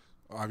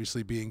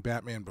 obviously being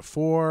Batman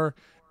before.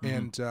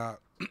 And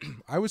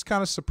I was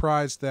kind of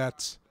surprised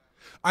that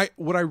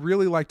what I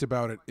really liked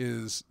about it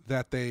is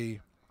that they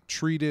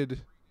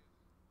treated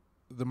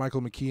the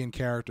Michael McKean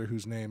character,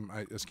 whose name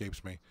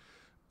escapes me,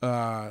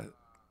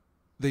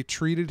 they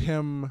treated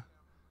him.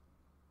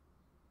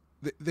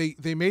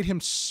 They made him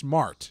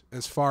smart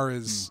as far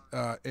as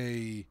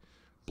a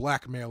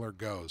blackmailer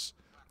goes,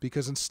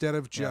 because instead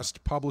of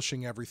just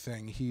publishing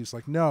everything, he's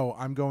like, no,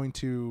 I'm going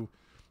to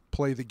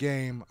play the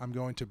game. I'm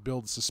going to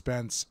build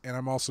suspense, and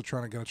I'm also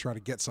going to try to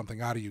get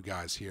something out of you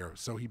guys here.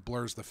 So he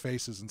blurs the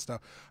faces and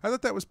stuff. I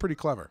thought that was pretty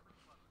clever.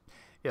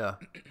 Yeah.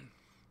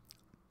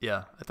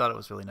 Yeah, I thought it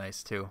was really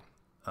nice too.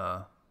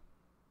 What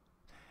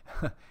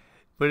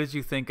did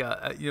you think?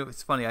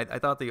 It's funny. I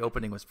thought the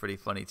opening was pretty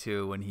funny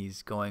too, when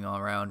he's going all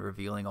around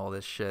revealing all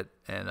this shit,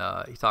 and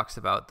he talks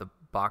about the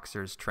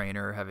boxer's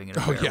trainer having an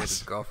affair with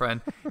his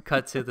girlfriend.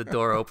 Cut to the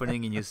door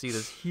opening, and you see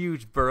this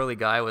huge burly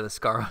guy with a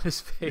scar on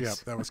his face. Yep,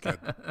 that was good.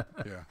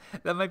 Yeah,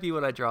 that might be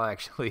what I draw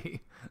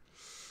actually.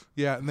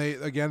 Yeah, and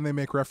they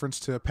make reference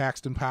to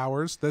Paxton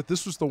Powers. That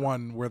this was the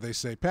one where they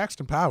say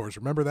Paxton Powers.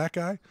 Remember that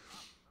guy?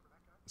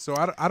 So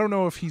I don't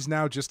know if he's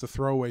now just a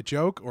throwaway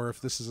joke, or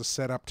if this is a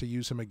setup to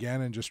use him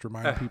again and just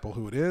remind people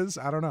who it is.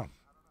 I don't know.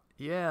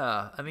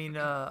 Yeah, I mean,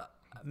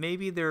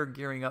 maybe they're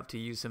gearing up to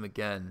use him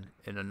again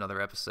in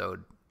another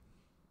episode.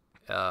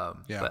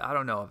 But I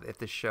don't know if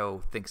the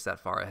show thinks that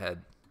far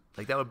ahead.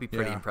 Like, that would be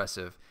pretty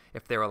impressive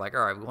if they were like,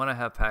 all right, we want to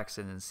have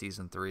Paxton in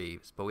season 3,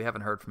 but we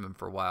haven't heard from him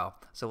for a while,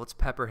 so let's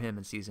pepper him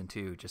in season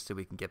 2 just so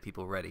we can get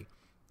people ready.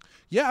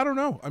 Yeah, I don't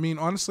know. I mean,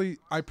 honestly,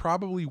 I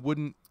probably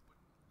wouldn't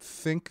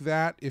think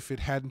that if it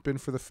hadn't been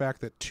for the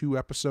fact that 2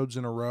 episodes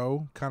in a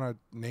row kind of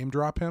name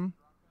drop him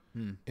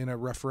in a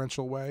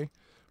referential way.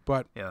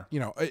 But,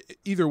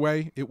 either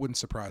way, it wouldn't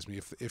surprise me.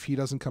 If he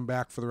doesn't come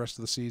back for the rest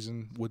of the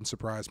season, wouldn't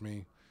surprise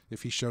me.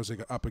 If he shows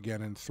up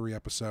again in 3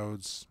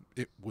 episodes,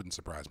 it wouldn't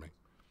surprise me.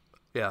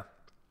 Yeah.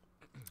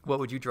 What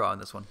would you draw in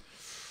this one?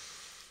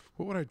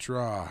 What would I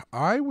draw?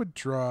 I would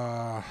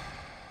draw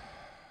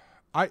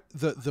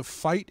the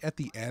fight at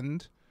the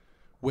end,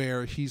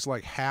 where he's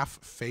like half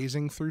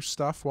phasing through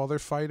stuff while they're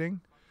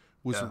fighting,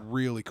 was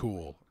really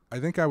cool. I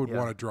think I would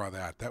want to draw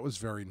that. That was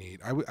very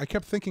neat. I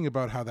kept thinking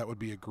about how that would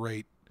be a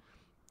great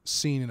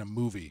scene in a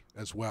movie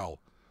as well,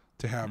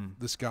 to have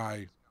this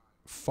guy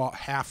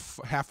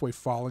halfway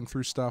falling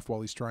through stuff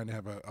while he's trying to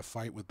have a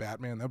fight with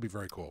Batman. That would be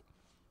very cool.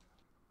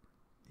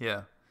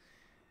 Yeah.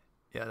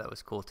 Yeah, that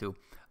was cool too.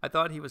 I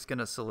thought he was going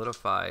to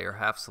solidify or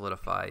half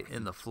solidify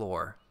in the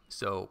floor,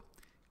 so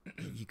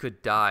he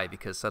could die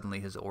because suddenly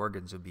his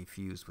organs would be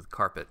fused with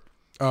carpet.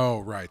 Oh,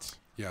 right.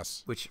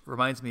 Yes. Which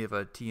reminds me of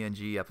a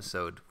TNG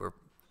episode where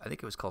I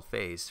think it was called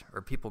Phase,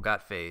 or people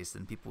got phased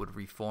and people would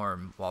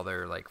reform while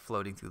they're like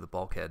floating through the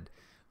bulkhead.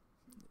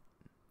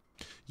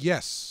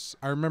 Yes,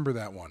 I remember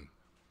that one.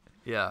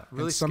 Yeah,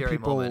 really scary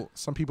moment.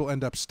 Some people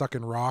end up stuck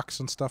in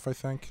rocks and stuff, I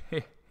think.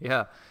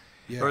 Yeah.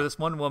 Or this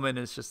one woman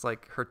is just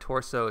like, her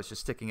torso is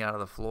just sticking out of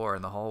the floor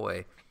in the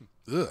hallway.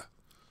 Ugh.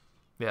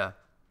 Yeah.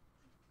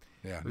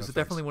 Yeah, it was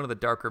definitely one of the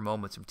darker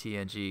moments from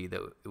TNG.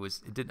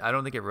 I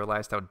don't think it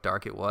realized how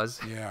dark it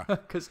was. Yeah.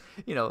 Because,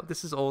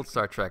 this is old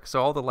Star Trek,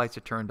 so all the lights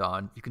are turned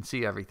on. You can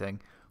see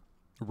everything.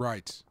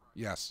 Right.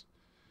 Yes.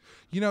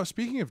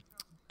 Speaking of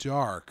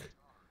dark,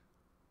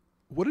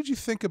 what did you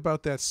think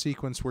about that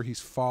sequence where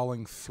he's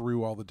falling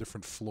through all the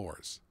different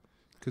floors?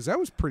 Because that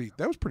was pretty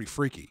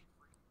freaky.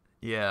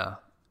 Yeah.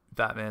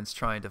 Batman's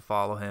trying to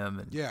follow him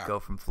and go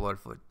from floor to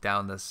floor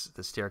down the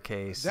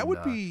staircase. That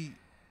would be.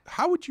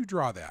 How would you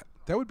draw that?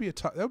 That would be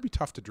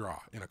tough to draw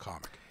in a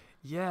comic.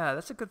 Yeah,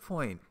 that's a good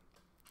point.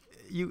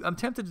 I'm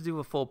tempted to do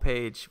a full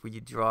page where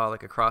you draw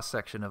like a cross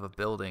section of a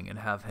building and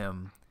have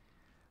him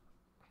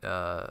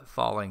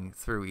falling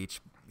through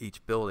each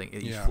building.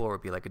 Each floor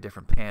would be like a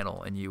different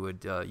panel, and you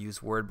would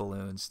use word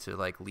balloons to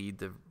like lead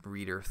the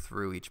reader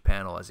through each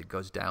panel as it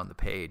goes down the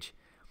page.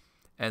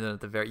 And then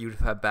at you'd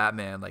have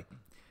Batman, like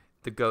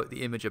the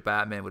image of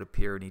Batman would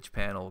appear in each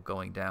panel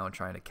going down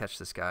trying to catch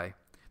this guy.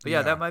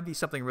 But that might be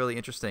something really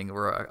interesting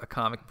where a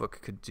comic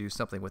book could do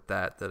something with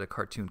that a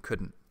cartoon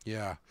couldn't.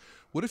 Yeah.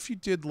 What if you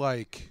did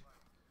like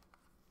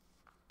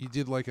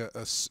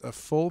a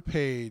full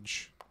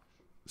page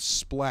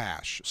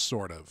splash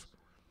sort of,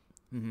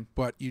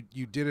 but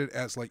you did it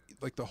as like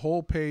the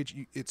whole page,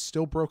 it's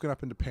still broken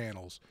up into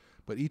panels,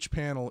 but each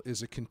panel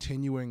is a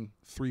continuing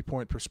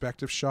 3-point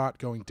perspective shot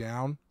going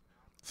down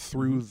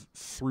through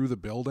the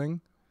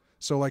building.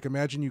 So, like,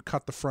 imagine you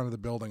cut the front of the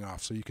building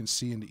off so you can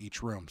see into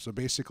each room. So,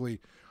 basically,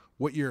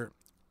 what you're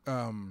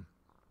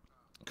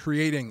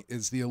creating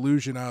is the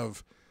illusion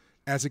of,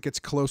 as it gets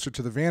closer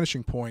to the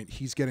vanishing point,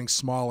 he's getting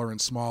smaller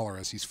and smaller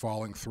as he's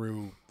falling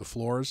through the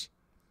floors.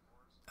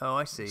 Oh,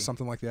 I see.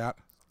 Something like that.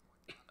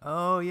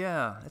 Oh,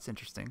 yeah. That's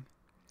interesting.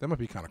 That might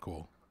be kind of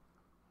cool.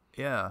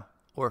 Yeah.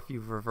 Or if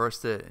you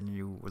reversed it and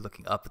you were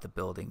looking up at the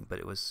building, but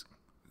it was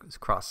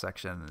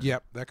cross-section.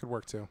 Yep, that could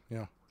work, too.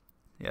 Yeah.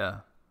 Yeah.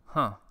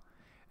 Huh.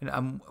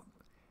 And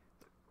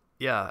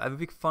it would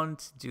be fun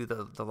to do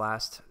the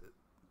last,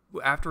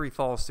 after he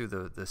falls through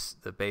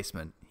the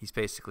basement, he's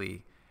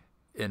basically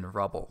in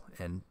rubble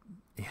and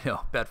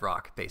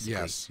bedrock basically.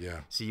 Yes,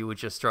 yeah. So you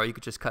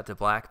could just cut to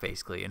black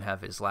basically and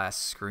have his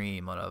last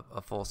scream on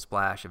a full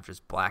splash of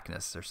just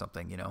blackness or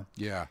something,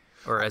 Yeah.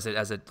 Or as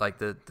it like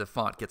the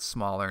font gets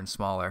smaller and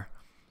smaller.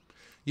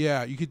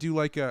 Yeah, you could do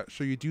like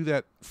so you do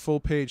that full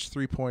page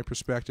 3-point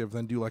perspective,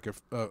 then do like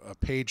a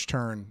page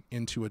turn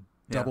into a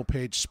double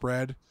page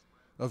spread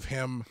of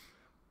him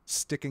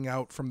sticking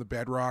out from the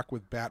bedrock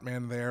with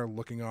Batman there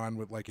looking on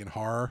with like in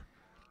horror,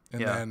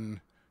 and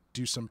then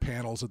do some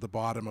panels at the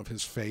bottom of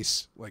his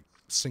face like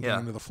sinking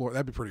into the floor.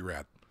 That'd be pretty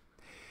rad.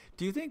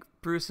 Do you think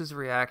Bruce's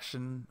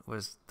reaction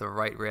was the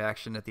right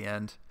reaction at the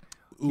end?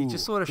 Ooh, he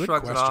just sort of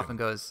shrugs it off and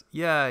goes,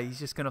 "Yeah, he's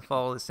just gonna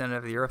follow the center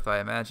of the earth, I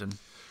imagine."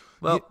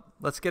 Well,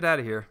 let's get out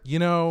of here. You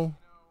know,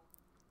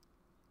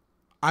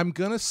 I'm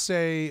gonna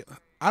say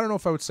I don't know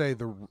if I would say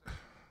the.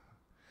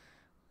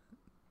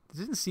 It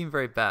didn't seem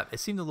very bad.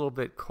 It seemed a little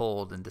bit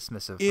cold and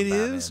dismissive. It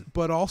Batman. is,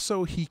 but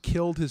also he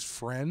killed his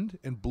friend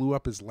and blew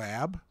up his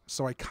lab,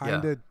 so I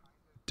kind of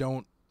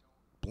don't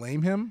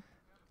blame him.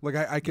 Like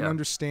I can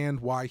understand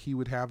why he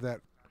would have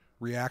that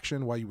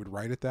reaction, why you would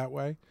write it that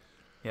way.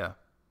 Yeah.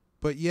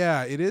 But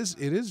yeah, it is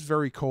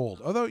very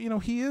cold. Although, you know,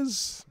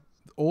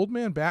 Old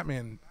Man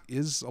Batman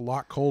is a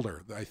lot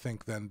colder, I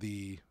think, than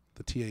the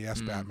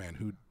TAS Batman,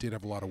 who did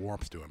have a lot of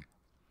warmth to him.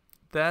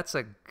 That's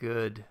a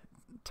good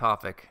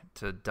topic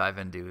to dive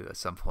into at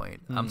some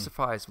point. I'm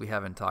surprised we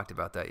haven't talked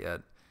about that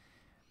yet,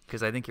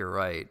 because I think you're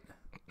right.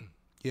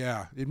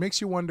 Yeah, it makes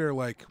you wonder,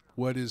 like,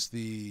 what is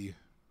the...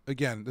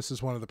 Again, this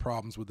is one of the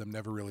problems with them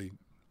never really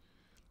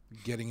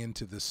getting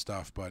into this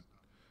stuff, but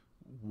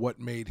what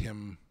made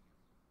him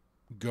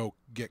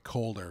get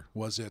colder?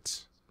 Was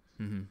it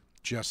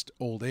just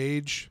old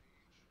age?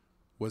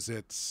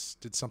 Did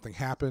something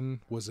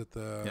happen? Was it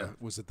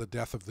the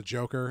death of the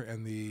Joker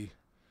and the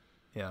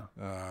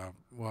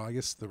well, I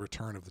guess the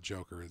return of the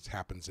Joker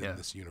happens in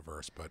this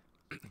universe, but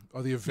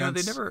are the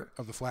events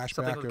of the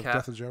flashback of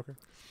Death of the Joker?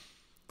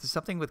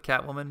 Something with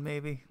Catwoman,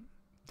 maybe.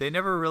 They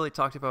never really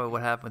talked about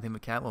what happened with him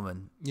with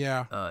Catwoman.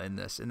 Yeah. In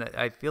this, and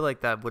I feel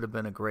like that would have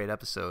been a great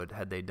episode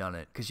had they done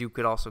it, because you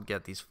could also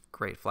get these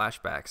great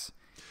flashbacks.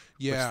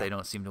 Yeah. Which they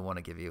don't seem to want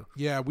to give you.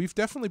 Yeah, we've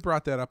definitely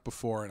brought that up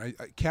before, and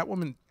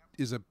Catwoman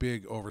is a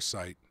big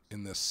oversight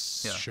in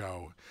this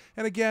show.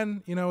 And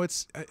again, you know,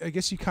 I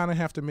guess you kind of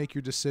have to make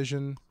your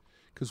decision,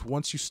 because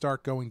once you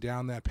start going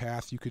down that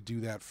path, you could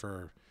do that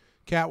for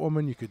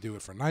Catwoman, you could do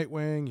it for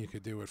Nightwing, you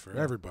could do it for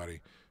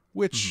everybody,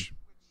 which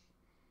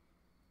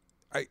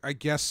I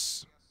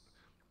guess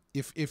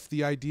if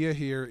the idea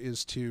here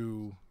is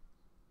to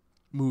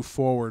move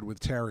forward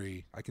with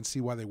Terry, I can see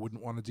why they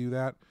wouldn't want to do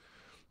that.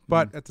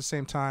 But at the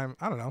same time,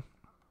 I don't know.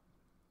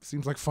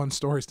 Seems like fun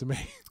stories to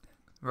me.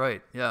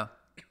 Right. Yeah.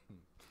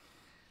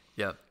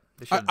 Yeah.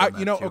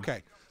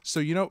 Okay.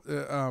 So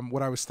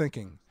what I was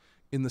thinking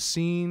in the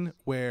scene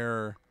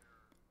where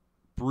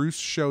Bruce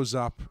shows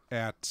up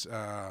at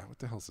what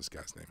the hell's this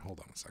guy's name?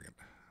 Hold on a second.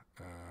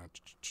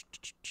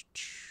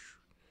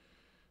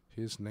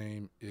 His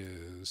name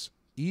is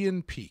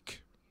Ian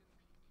Peake.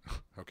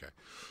 Okay.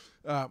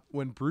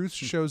 When Bruce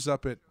shows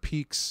up at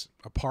Peake's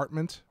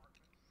apartment,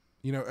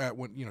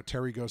 when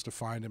Terry goes to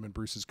find him and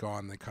Bruce is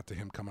gone, they cut to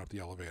him coming up the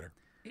elevator.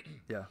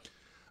 Yeah.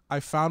 I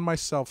found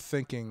myself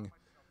thinking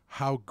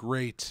how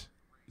great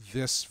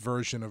this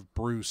version of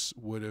Bruce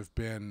would have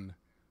been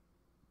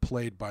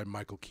played by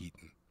Michael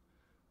Keaton.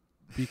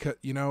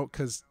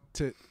 Because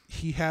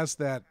he has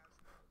that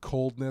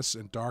coldness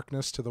and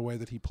darkness to the way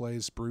that he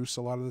plays Bruce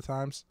a lot of the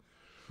times,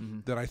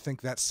 that I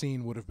think that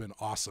scene would have been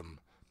awesome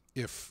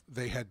if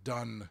they had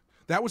done.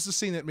 That was the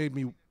scene that made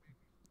me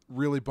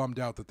really bummed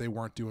out that they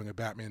weren't doing a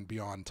Batman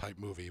Beyond type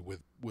movie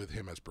with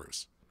him as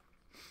Bruce.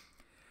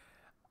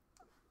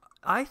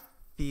 I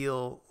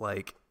feel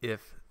like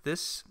if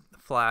this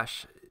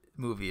Flash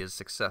movie is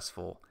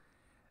successful,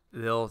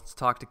 they'll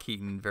talk to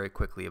Keaton very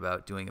quickly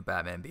about doing a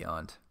Batman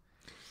Beyond.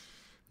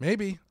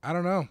 Maybe. I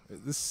don't know.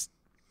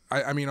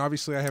 I mean,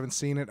 obviously I haven't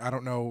seen it. I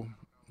don't know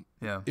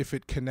if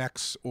it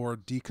connects or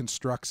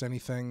deconstructs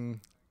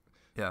anything.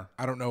 Yeah.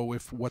 I don't know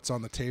if what's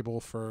on the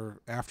table for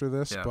after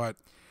this, but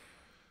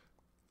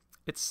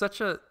it's such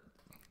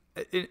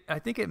I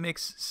think it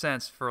makes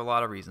sense for a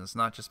lot of reasons,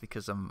 not just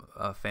because I'm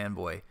a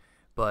fanboy,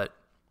 but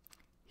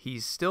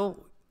he's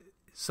still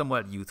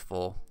somewhat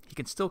youthful. He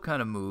can still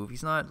kind of move.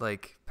 He's not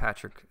like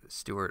Patrick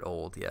Stewart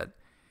old yet.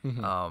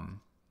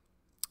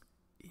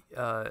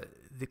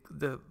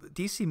 The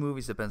DC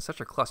movies have been such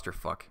a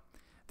clusterfuck.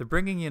 They're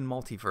bringing in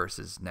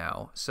multiverses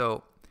now,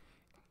 so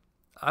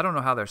I don't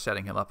know how they're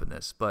setting him up in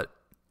this. But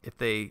if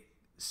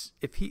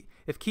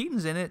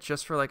Keaton's in it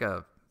just for like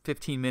a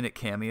 15-minute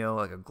cameo,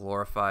 like a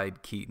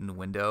glorified Keaton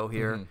window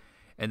here,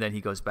 and then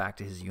he goes back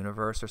to his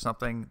universe or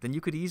something, then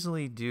you could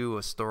easily do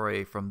a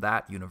story from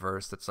that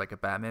universe that's like a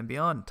Batman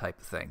Beyond type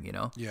of thing, you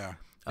know? Yeah.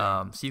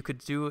 So you could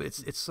do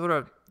it's sort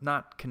of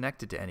not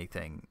connected to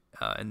anything,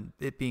 and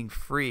it being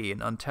free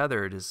and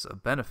untethered is a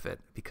benefit,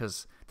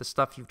 because the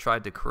stuff you've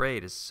tried to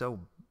create is so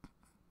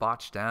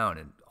botched down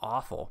and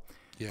awful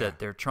that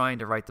they're trying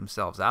to write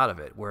themselves out of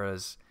it.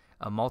 Whereas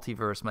a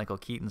multiverse Michael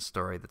Keaton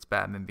story that's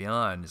Batman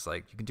Beyond is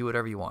like, you can do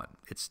whatever you want.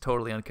 It's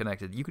totally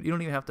unconnected. You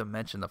don't even have to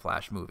mention the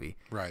Flash movie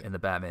in the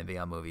Batman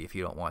Beyond movie if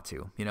you don't want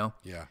to, you know?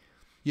 Yeah.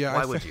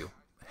 Why would you?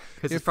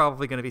 because it's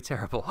probably going to be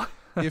terrible.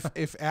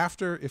 if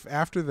after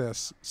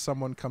this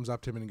someone comes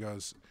up to him and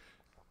goes,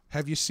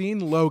 "Have you seen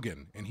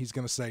Logan?" and he's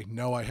going to say,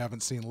 "No, I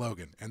haven't seen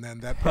Logan," and then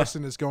that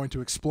person is going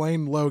to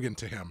explain Logan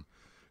to him,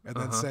 and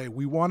then say,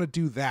 "We want to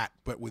do that,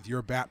 but with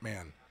your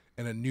Batman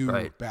and a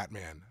new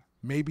Batman."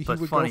 Maybe he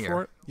would funnier. Go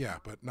for it. Yeah,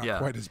 but not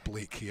quite as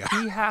bleak. Yeah.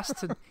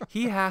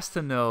 He has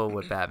to know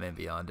what Batman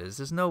Beyond is.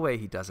 There's no way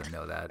he doesn't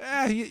know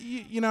that.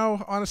 You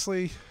know,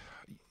 honestly,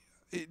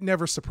 it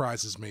never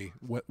surprises me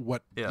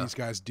what these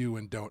guys do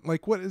and don't.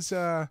 Like, what is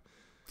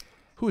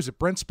who is it?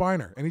 Brent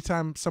Spiner.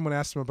 Anytime someone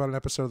asks him about an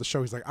episode of the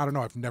show, he's like, "I don't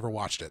know, I've never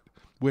watched it,"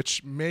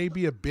 which may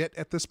be a bit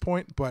at this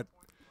point, but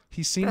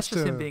he seems That's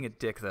just him being a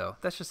dick, though.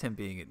 That's just him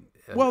being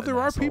there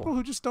are people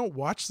who just don't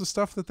watch the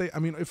stuff that they. I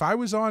mean, if I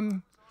was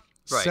on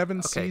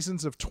 7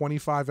 seasons of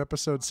 25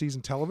 episode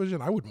season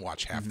television, I wouldn't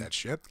watch half that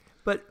shit.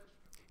 But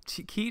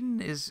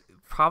Keaton is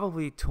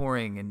probably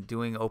touring and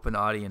doing open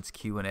audience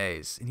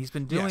Q&As, and he's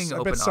been doing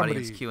open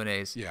audience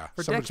Q&As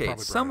for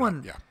decades.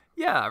 Someone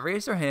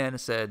raised their hand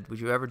and said, "Would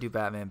you ever do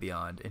Batman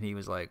Beyond?" And he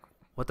was like,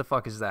 "What the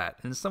fuck is that?"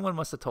 And someone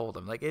must have told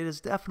him. Like, it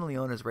is definitely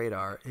on his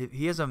radar.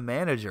 He has a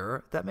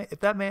manager. If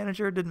that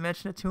manager didn't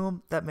mention it to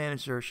him, that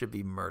manager should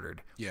be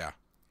murdered. Yeah.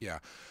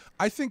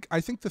 I think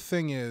the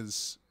thing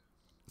is,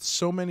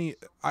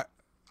 a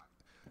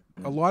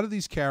lot of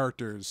these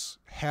characters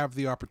have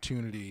the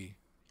opportunity.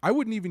 I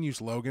wouldn't even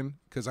use Logan,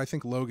 because I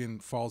think Logan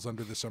falls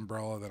under this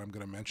umbrella that I'm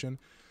going to mention.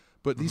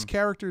 But these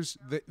characters,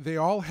 they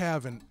all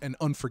have an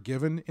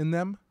Unforgiven in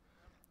them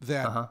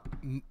that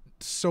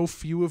so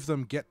few of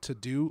them get to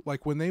do.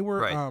 Like when they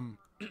were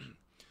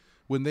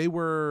when they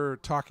were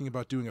talking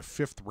about doing a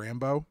 5th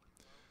Rambo,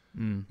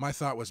 my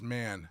thought was,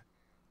 man,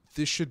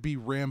 this should be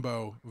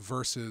Rambo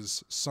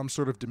versus some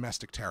sort of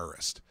domestic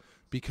terrorist.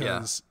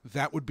 Because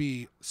that would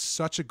be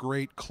such a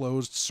great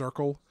closed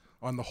circle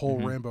on the whole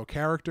Rambo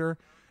character.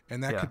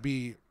 And that could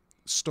be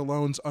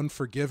Stallone's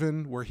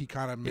Unforgiven, where he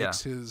kind of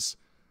makes his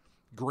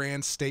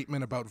grand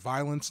statement about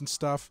violence and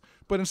stuff.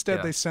 But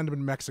instead they send him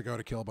to Mexico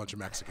to kill a bunch of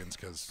Mexicans,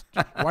 because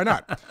why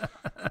not?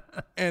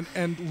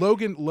 And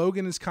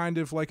Logan is kind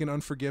of like an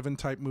Unforgiven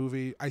type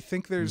movie. I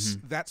think there's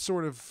that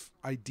sort of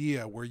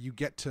idea where you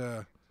get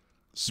to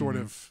sort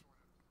of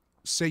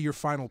say your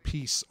final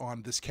piece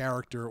on this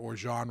character or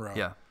genre.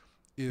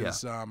 Yeah.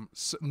 So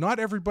not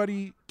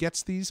everybody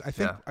gets these. I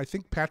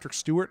think Patrick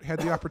Stewart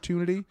had the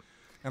opportunity,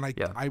 and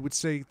I would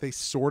say they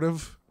sort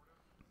of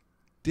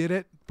did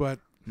it, but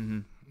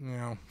you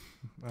know,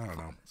 I don't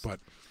know.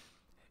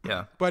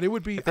 But it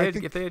would be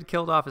if they had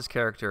killed off his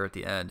character at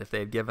the end, if they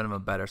had given him a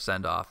better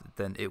send off,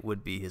 then it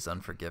would be his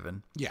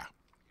Unforgiven. Yeah.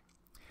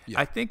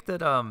 I think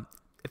that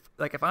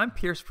if I'm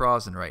Pierce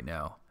Brosnan right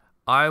now,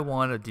 I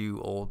want to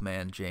do old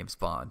man James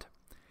Bond.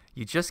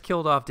 You just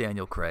killed off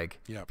Daniel Craig.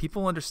 Yep.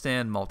 People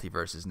understand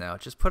multiverses now.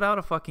 Just put out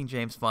a fucking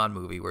James Bond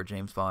movie where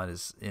James Bond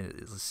is in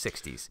his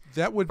 60s.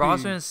 That would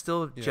Brosnan is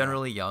still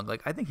generally young.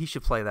 Like, I think he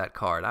should play that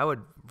card. I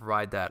would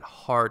ride that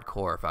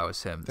hardcore if I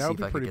was him. That see would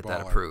be if I could get baller.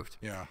 That approved.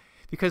 Yeah.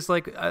 Because,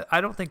 like, I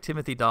don't think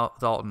Timothy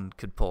Dalton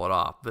could pull it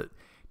off. But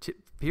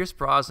Pierce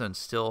Brosnan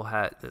still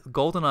had...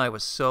 GoldenEye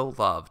was so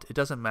loved. It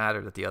doesn't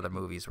matter that the other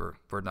movies were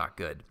not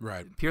good.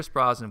 Right. Pierce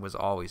Brosnan was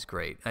always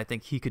great. I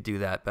think he could do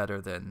that better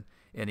than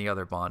any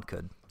other Bond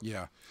could.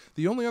 Yeah.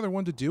 The only other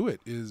one to do it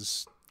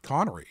is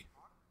Connery.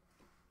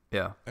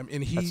 Yeah. I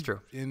mean, that's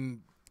true.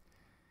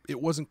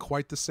 It wasn't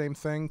quite the same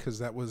thing, because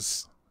that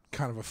was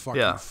kind of a fuck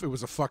you. It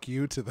was a fuck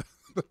you to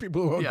the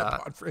people who own the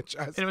Bond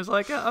franchise. And it was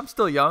like, I'm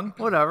still young.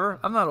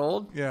 Whatever. I'm not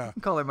old. Yeah. I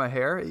can color my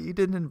hair. You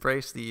didn't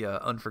embrace the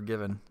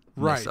Unforgiven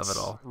of it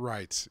all.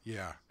 Right.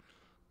 Yeah.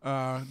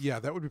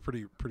 That would be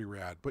pretty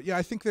rad. But yeah,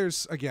 I think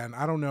there's, again,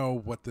 I don't know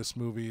what this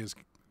movie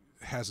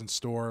has in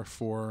store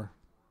for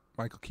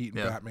Michael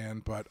Keaton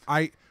Batman, but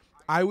I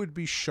would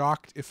be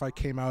shocked if I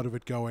came out of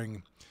it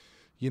going,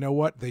 you know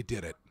what, they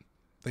did it,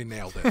 they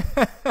nailed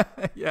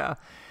it. Yeah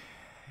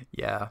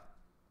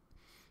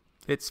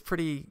it's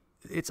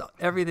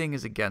everything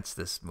is against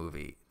this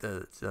movie.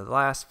 The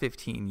last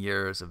 15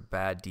 years of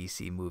bad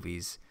DC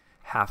movies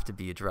have to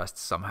be addressed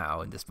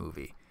somehow in this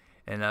movie.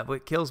 And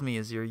what kills me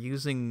is you're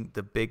using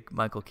the big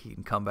Michael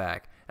Keaton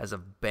comeback as a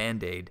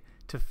band-aid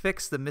to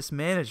fix the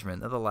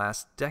mismanagement of the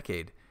last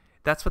decade.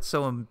 That's what's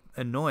so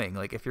annoying.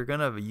 Like, if you're going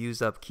to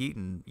use up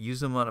Keaton,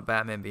 use him on a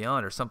Batman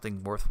Beyond or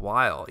something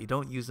worthwhile. You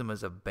don't use him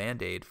as a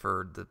Band-Aid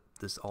for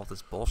all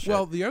this bullshit.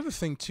 Well, the other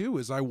thing, too,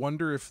 is I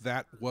wonder if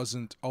that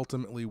wasn't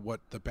ultimately what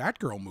the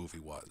Batgirl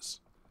movie was.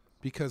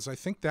 Because I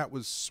think that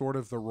was sort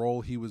of the role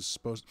he was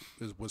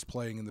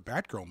playing in the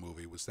Batgirl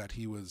movie, was that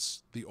he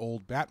was the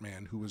old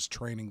Batman who was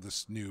training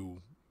this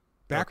new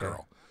Batgirl.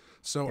 Okay.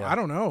 So I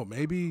don't know.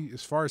 Maybe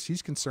as far as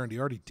he's concerned, he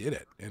already did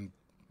it. And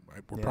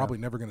we're probably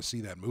never going to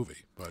see that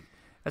movie, but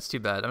that's too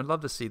bad. I'd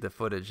love to see the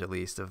footage at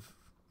least of.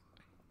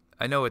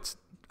 I know it's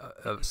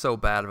so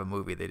bad of a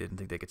movie they didn't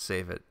think they could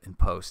save it in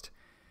post.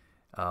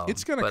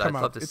 It's going to come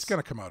out. It's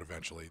going to come out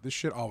eventually. This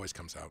shit always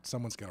comes out.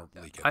 Someone's going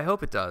to leak it. I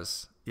hope it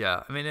does.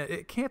 Yeah, I mean,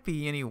 it can't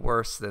be any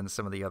worse than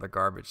some of the other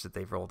garbage that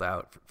they've rolled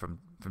out from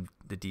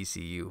the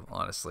DCU.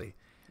 Honestly,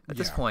 At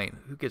this point,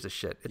 who gives a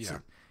shit? It's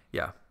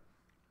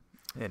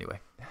Anyway.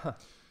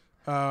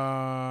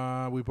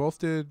 We both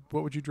did.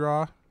 What would you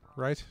draw,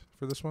 right,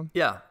 for this one?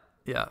 Yeah.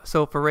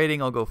 So for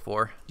rating, I'll go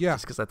 4. Yeah.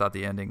 Just because I thought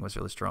the ending was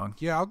really strong.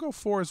 Yeah, I'll go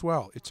 4 as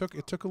well. It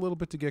took a little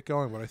bit to get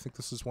going, but I think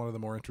this is one of the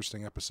more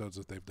interesting episodes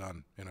that they've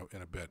done in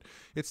a bit.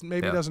 It's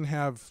maybe doesn't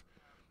have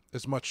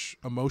as much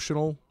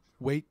emotional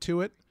weight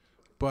to it,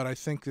 but I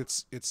think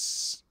it's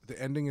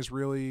the ending is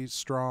really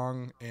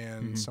strong,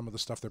 and some of the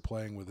stuff they're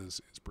playing with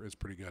is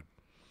pretty good.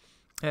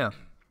 Yeah.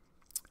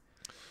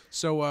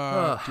 So,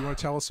 do you want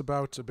to tell us a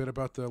bit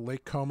about the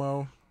Lake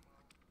Como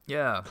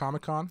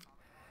Comic-Con?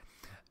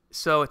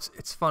 So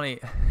it's funny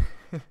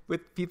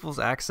with people's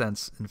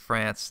accents in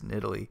France and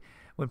Italy.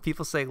 When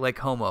people say Lake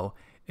Como,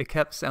 it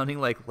kept sounding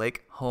like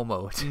Lake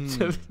Homo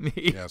to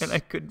me, and I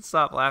couldn't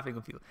stop laughing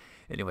when people.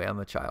 Anyway, I'm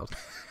a child.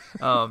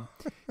 I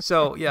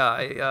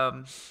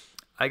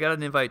got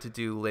an invite to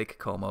do Lake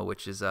Como,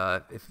 which is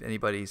if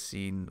anybody's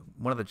seen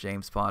one of the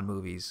James Bond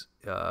movies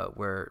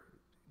where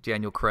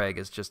Daniel Craig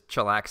is just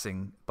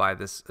chillaxing by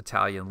this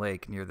Italian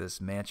lake near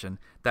this mansion.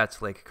 That's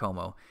Lake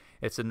Como.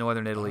 It's in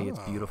northern Italy. It's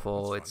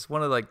beautiful. It's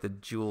one of like the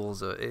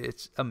jewels.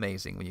 It's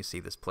amazing when you see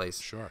this place.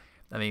 Sure.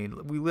 I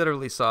mean, we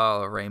literally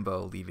saw a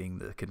rainbow leaving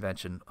the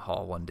convention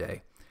hall one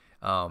day.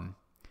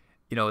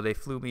 They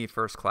flew me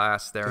first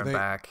class there and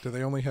back. Do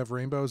they only have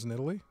rainbows in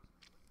Italy?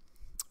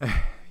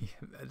 I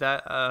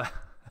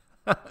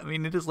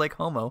mean, it is Lake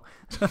Homo.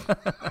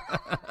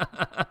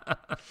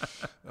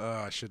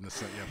 I shouldn't have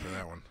set you up for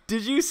that one.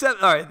 Did you set?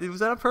 All right, was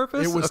that on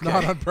purpose? It was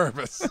not on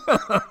purpose.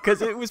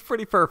 Because it was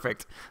pretty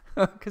perfect.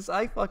 Because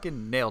I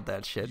fucking nailed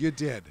that shit. You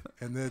did.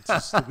 And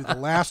this will be the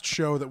last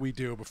show that we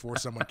do before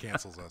someone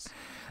cancels us.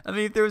 I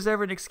mean, if there was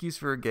ever an excuse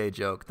for a gay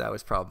joke, that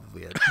was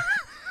probably it.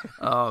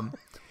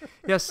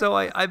 So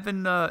I've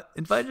been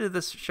invited to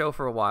this show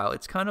for a while.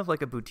 It's kind of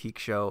like a boutique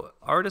show.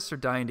 Artists are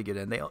dying to get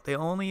in. They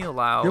only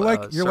allow.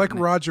 You're like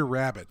Roger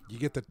Rabbit. You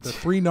get the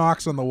 3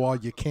 knocks on the wall.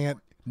 You can't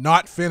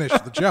not finish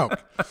the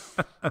joke.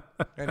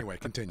 Anyway,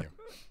 continue.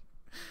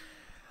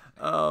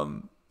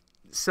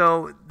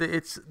 So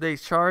they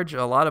charge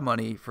a lot of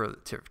money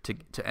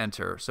to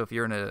enter. So if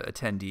you're an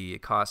attendee,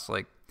 it costs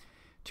like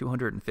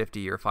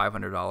 $250 or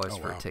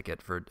 $500 for a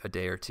ticket for a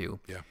day or two.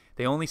 Yeah.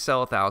 They only sell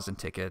 1,000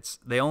 tickets.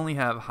 They only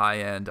have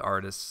high-end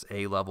artists,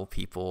 A-level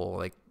people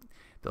like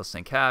Bill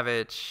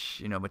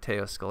Sienkiewicz,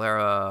 Matteo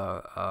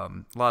Scalera,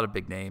 a lot of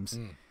big names.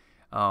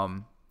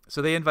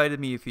 So they invited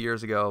me a few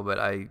years ago, but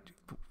I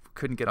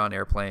couldn't get on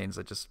airplanes.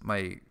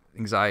 My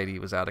anxiety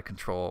was out of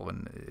control,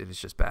 and it was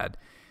just bad.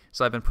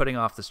 So I've been putting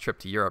off this trip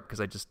to Europe because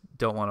I just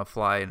don't want to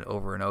fly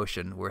over an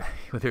ocean where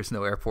there's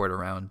no airport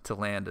around to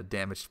land a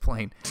damaged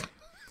plane.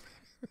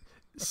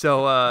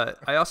 So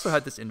I also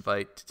had this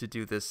invite to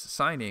do this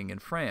signing in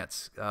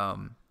France.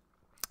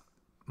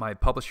 My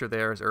publisher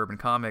there is Urban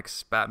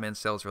Comics. Batman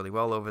sells really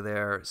well over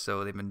there,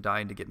 so they've been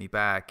dying to get me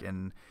back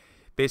and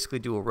basically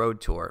do a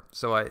road tour.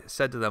 So I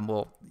said to them,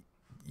 well,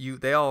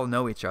 they all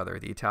know each other,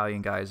 the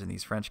Italian guys and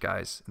these French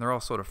guys, and they're all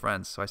sort of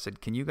friends. So I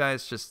said, can you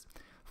guys just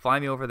fly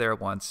me over there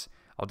once?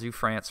 I'll do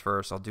France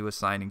first. I'll do a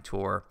signing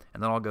tour,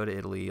 and then I'll go to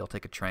Italy. I'll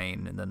take a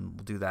train, and then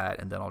we'll do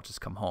that, and then I'll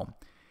just come home.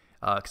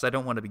 Because I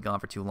don't want to be gone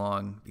for too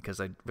long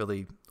because I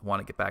really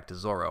want to get back to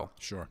Zorro.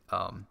 Sure.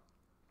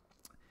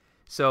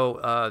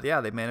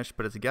 They managed to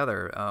put it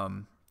together.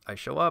 I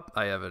show up.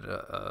 I have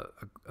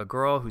a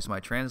girl who's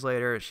my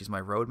translator. She's my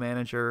road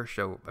manager.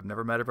 I've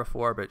never met her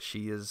before, but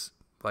she is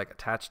like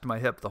attached to my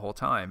hip the whole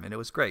time, and it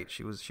was great.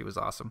 She was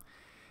awesome.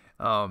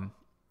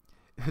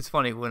 It's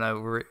funny when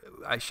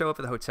I show up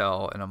at the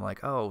hotel and I'm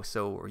like, oh,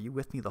 so were you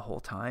with me the whole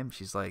time?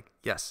 She's like,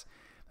 yes.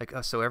 Like,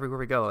 oh, so everywhere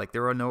we go, like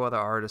there are no other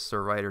artists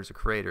or writers or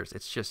creators.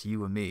 It's just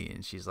you and me.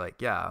 And she's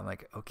like, yeah. I'm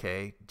like,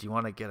 okay, do you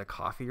want to get a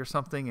coffee or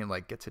something and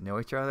like get to know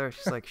each other?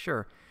 She's like,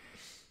 sure.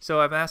 So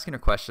I'm asking her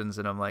questions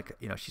and I'm like,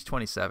 she's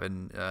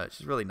 27.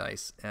 She's really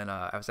nice. And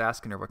I was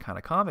asking her what kind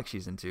of comics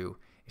she's into.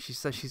 She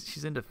says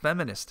she's into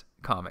feminist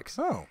comics.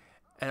 Oh.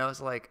 And I was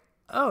like,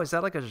 oh, is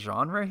that like a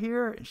genre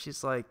here? And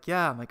she's like,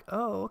 yeah. I'm like,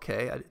 oh,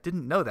 okay. I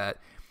didn't know that.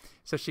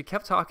 So she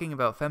kept talking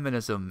about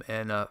feminism,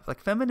 and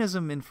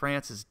feminism in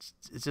France is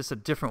just a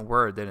different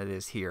word than it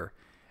is here.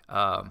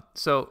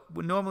 So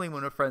normally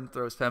when a friend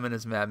throws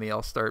feminism at me,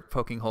 I'll start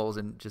poking holes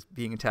and just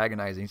being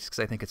antagonizing just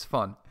because I think it's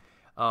fun.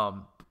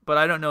 But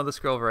I don't know this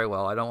girl very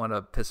well. I don't want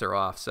to piss her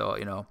off. So,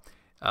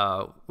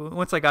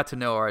 once I got to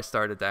know her, I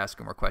started to ask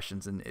her more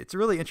questions. And it's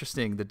really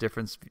interesting, the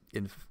difference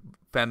in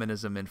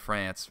feminism in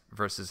France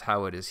versus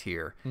how it is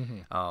here.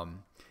 Mm-hmm.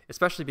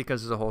 Especially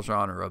because there's a whole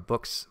genre of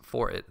books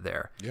for it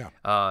there. Yeah.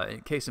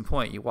 In case in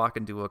point, you walk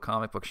into a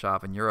comic book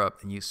shop in Europe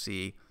and you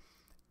see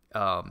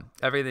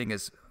everything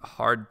is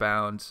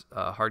hardbound,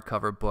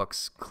 hardcover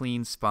books,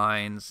 clean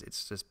spines.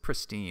 It's just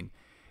pristine.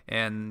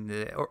 And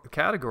the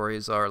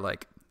categories are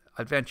like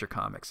adventure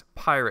comics,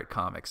 pirate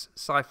comics,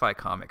 sci-fi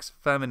comics,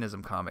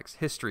 feminism comics,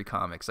 history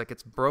comics. Like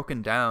it's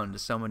broken down to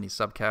so many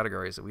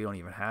subcategories that we don't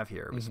even have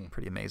here. It was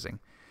pretty amazing.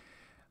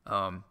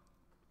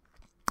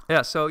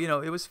 Yeah, so,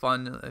 it was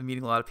fun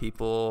meeting a lot of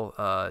people.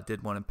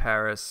 Did one in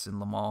Paris and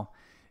Le Mans.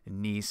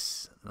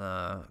 Nice,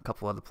 a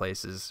couple other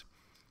places.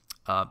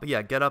 But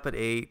yeah, get up at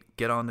 8,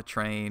 get on the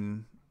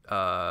train,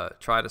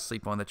 try to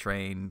sleep on the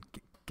train,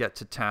 get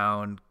to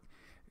town,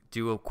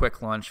 do a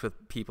quick lunch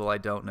with people I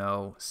don't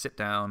know, sit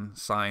down,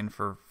 sign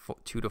for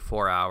 2 to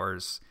 4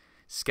 hours,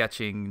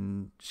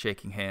 sketching,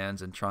 shaking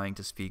hands, and trying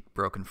to speak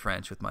broken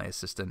French with my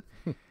assistant.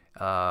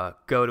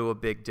 Go to a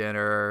big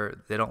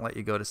dinner. They don't let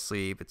you go to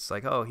sleep. It's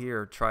like, oh,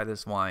 here, try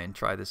this wine,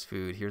 try this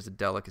food. Here's a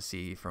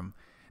delicacy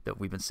that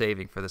we've been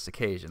saving for this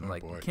occasion. Boy.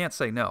 You can't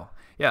say no.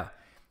 Yeah.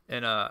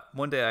 And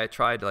one day I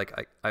tried,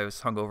 I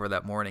was hungover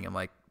that morning. I'm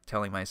like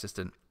telling my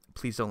assistant,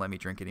 please don't let me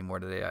drink anymore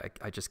today.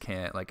 I just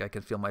can't. I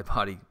can feel my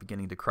body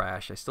beginning to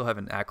crash. I still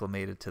haven't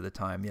acclimated to the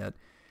time yet.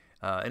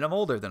 And I'm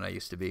older than I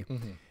used to be.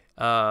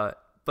 Mm-hmm.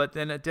 But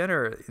then at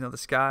dinner,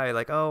 this guy,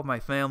 oh,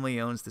 my family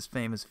owns this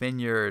famous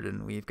vineyard,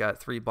 and we've got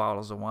 3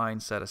 bottles of wine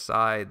set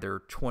aside. They're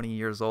 20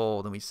 years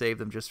old, and we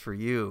saved them just for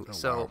you. Oh,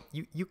 so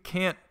wow. you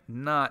can't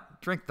not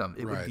drink them.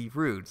 It would be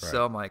rude. Right.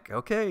 So I'm like,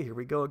 okay, here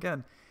we go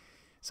again.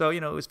 So,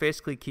 it was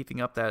basically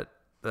keeping up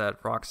that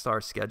rock star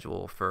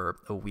schedule for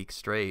a week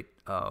straight,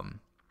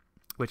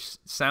 which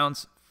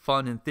sounds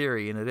fun in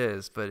theory, and it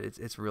is, but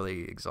it's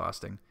really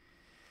exhausting.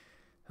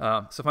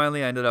 So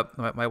finally I ended up,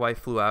 my wife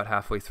flew out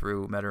halfway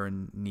through, met her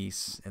in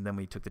Nice, and then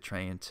we took the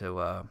train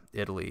to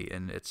Italy,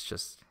 and it's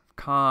just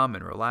calm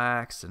and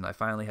relaxed, and I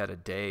finally had a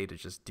day to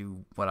just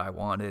do what I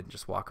wanted,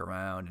 just walk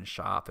around and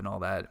shop and all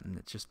that, and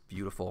it's just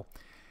beautiful.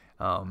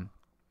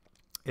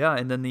 Yeah,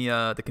 and then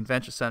the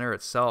convention center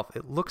itself,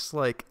 it looks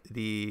like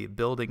the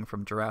building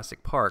from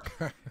Jurassic Park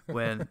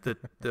when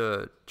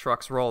the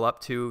trucks roll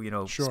up to,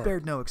 Sure.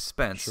 spared no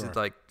expense. Sure. It's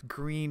like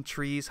green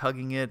trees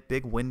hugging it,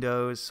 big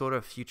windows, sort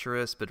of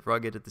futurist but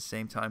rugged at the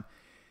same time.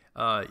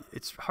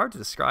 It's hard to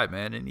describe,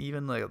 man. And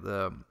even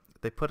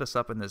they put us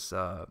up in this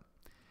for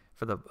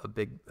a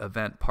big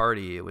event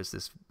party. It was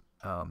this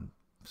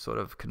sort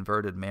of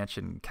converted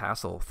mansion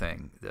castle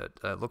thing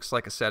that looks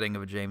like a setting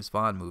of a James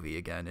Bond movie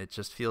again. It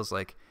just feels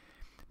like,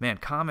 man,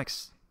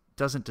 comics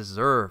doesn't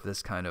deserve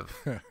this kind of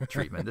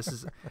treatment.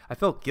 I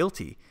felt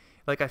guilty.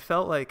 I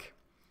felt like,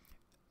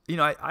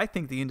 I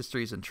think the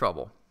industry is in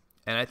trouble,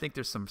 and I think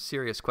there's some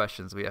serious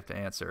questions we have to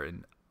answer,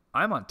 and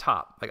I'm on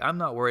top. I'm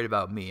not worried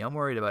about me. I'm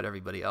worried about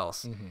everybody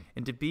else. Mm-hmm.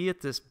 And to be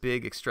at this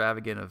big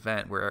extravagant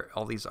event where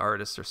all these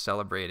artists are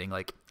celebrating,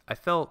 I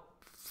felt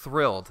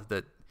thrilled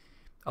that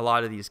a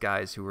lot of these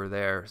guys who were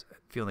there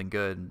feeling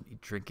good and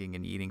drinking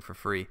and eating for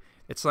free,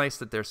 it's nice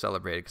that they're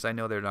celebrated because I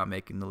know they're not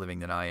making the living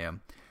that I am.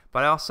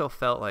 But I also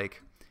felt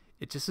like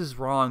it just is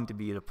wrong to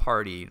be at a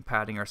party and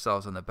patting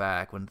ourselves on the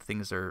back when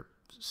things are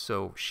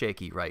so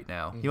shaky right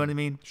now. Mm-hmm. You know what I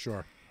mean?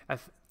 Sure.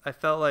 I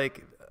felt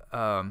like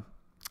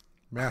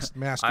Mask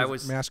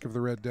of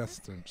the Red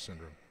Death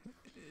syndrome,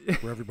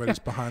 where everybody's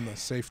behind the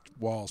safe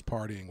walls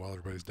partying while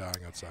everybody's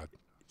dying outside.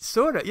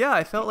 Sort of, yeah.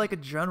 I felt like a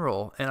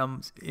general, and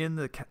I'm in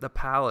the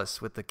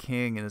palace with the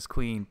king and his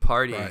queen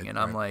partying, and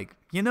I'm like,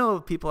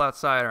 people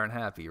outside aren't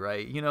happy,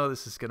 right?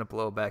 This is gonna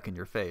blow back in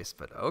your face,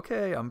 but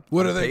okay,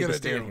 What I'm are they gonna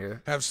do?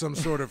 Here. Have some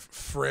sort of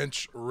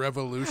French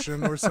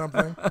Revolution or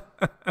something?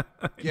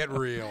 Get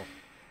real.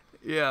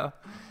 Yeah.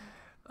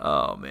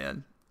 Oh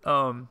man.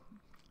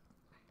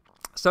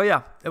 So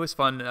yeah, it was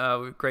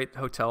fun. Great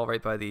hotel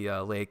right by the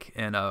lake,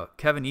 and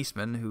Kevin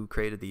Eastman, who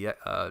created the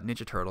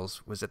Ninja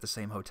Turtles, was at the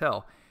same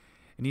hotel.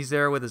 And he's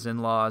there with his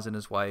in-laws and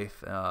his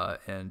wife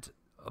and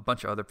a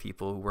bunch of other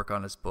people who work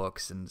on his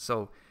books. And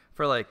so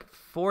for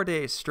 4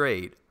 days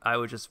straight, I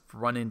would just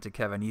run into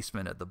Kevin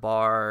Eastman at the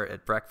bar,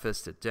 at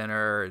breakfast, at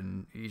dinner,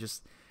 and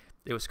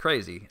it was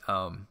crazy.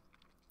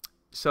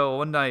 So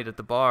one night at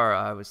the bar,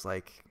 I was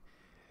like,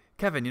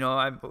 Kevin,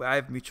 I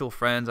have mutual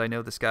friends. I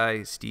know this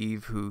guy,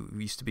 Steve, who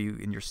used to be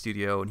in your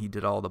studio, and he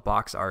did all the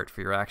box art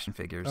for your action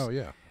figures. Oh,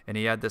 yeah. And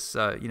he had this,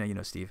 you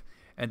know Steve.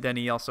 And then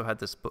he also had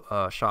this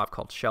shop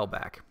called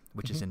Shellback,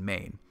 which is in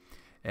Maine.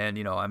 And,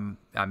 I'm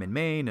in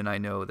Maine, and I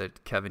know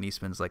that Kevin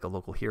Eastman's like a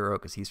local hero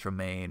because he's from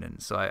Maine.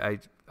 And so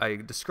I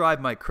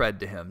described my cred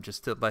to him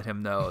just to let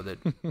him know that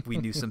we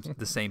knew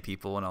the same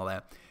people and all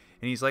that.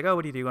 And he's like, oh,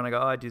 what do you do? And I go,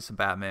 oh, I do some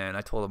Batman.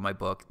 I told him my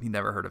book. He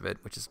never heard of it,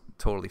 which is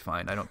totally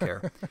fine. I don't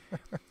care.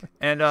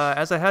 And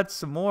as I had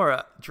some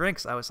more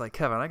drinks, I was like,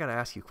 Kevin, I got to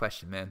ask you a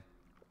question, man.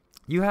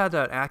 You had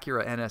that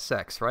Acura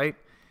NSX, right?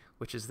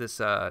 Which is this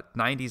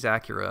 90s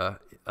Acura.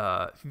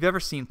 If you've ever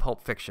seen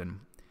Pulp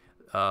Fiction,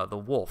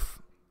 the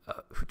wolf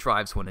who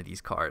drives one of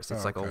these cars.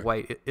 It's a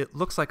white, it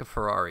looks like a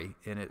Ferrari,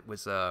 and it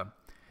was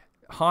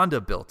Honda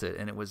built it,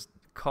 and it was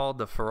called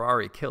the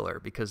Ferrari Killer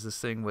because this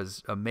thing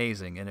was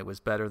amazing, and it was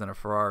better than a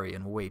Ferrari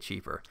and way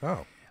cheaper.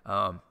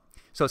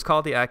 So it's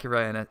called the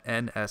Acura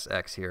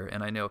NSX here,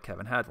 and I know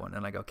Kevin had one,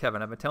 and I go,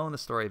 Kevin, I've been telling the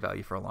story about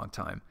you for a long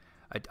time.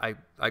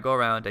 I go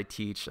around, I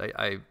teach,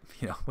 I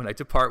when I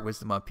depart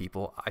wisdom on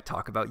people, I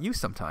talk about you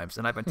sometimes,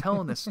 and I've been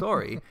telling this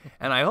story,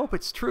 and I hope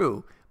it's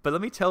true, but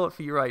let me tell it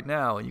for you right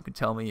now, and you can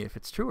tell me if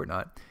it's true or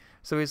not.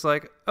 So he's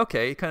like,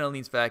 okay, he kind of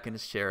leans back in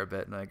his chair a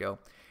bit, and I go,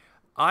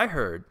 I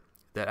heard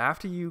that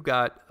after you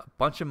got a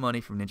bunch of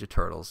money from Ninja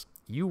Turtles,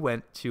 you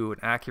went to an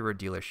Acura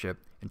dealership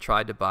and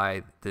tried to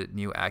buy the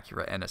new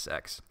Acura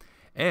NSX.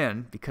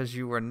 And because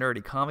you were a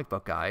nerdy comic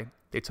book guy,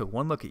 they took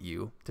one look at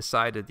you,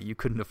 decided that you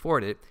couldn't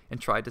afford it, and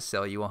tried to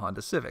sell you a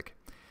Honda Civic.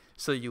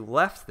 So you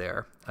left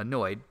there,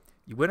 annoyed.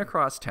 You went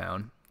across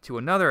town to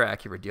another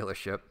Acura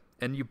dealership,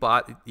 and you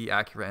bought the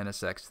Acura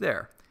NSX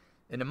there.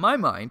 And in my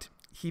mind,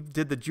 he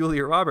did the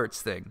Julia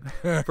Roberts thing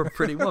for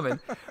Pretty Woman,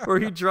 where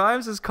he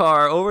drives his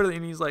car over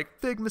and he's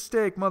like, big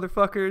mistake,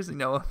 motherfuckers.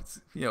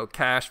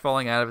 Cash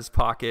falling out of his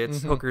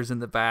pockets, hookers in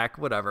the back,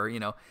 whatever.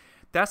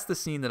 That's the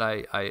scene that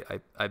I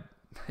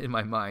in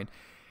my mind.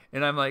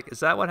 And I'm like,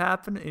 is that what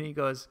happened? And he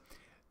goes,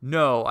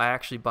 no, I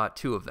actually bought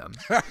 2 of them.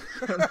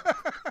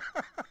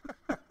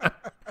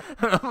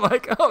 And I'm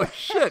like, oh,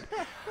 shit.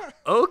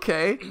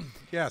 Okay.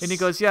 Yes. And he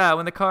goes, yeah,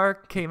 when the car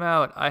came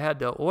out, I had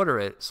to order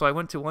it. So I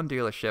went to one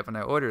dealership and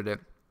I ordered it.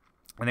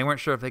 And they weren't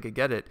sure if they could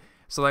get it.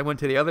 So I went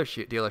to the other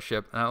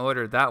dealership and I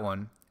ordered that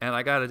one. And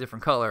I got a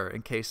different color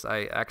in case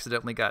I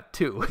accidentally got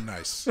 2.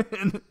 Nice.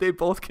 And they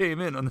both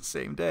came in on the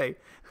same day.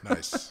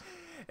 Nice.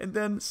 And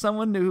then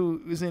someone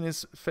who was in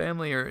his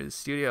family or his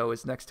studio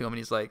was next to him, and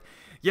he's like,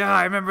 yeah,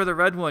 I remember the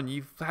red one.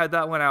 You've had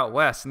that one out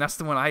west, and that's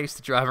the one I used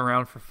to drive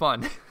around for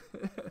fun.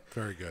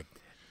 Very good.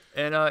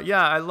 And,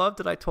 I loved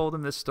that I told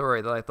him this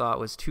story that I thought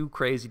was too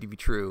crazy to be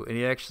true, and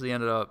he actually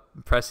ended up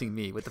impressing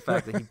me with the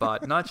fact that he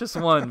bought not just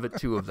 1, but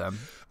 2 of them.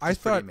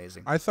 Pretty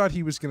amazing. I thought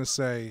he was going to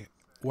say,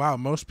 wow,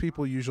 most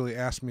people usually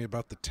ask me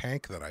about the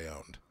tank that I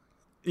owned.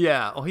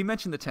 Yeah, well, he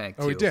mentioned the tank,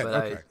 too. Oh, he did?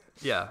 Okay.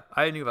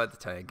 I knew about the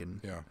tank,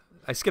 and yeah.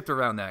 I skipped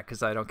around that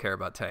because I don't care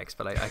about tanks,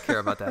 but I care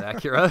about that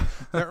Acura.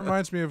 That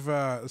reminds me of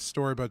a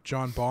story about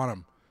John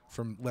Bonham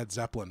from Led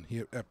Zeppelin.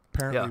 He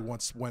apparently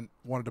once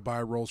wanted to buy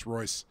a Rolls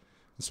Royce,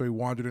 and so he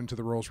wandered into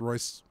the Rolls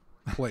Royce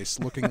place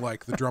looking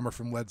like the drummer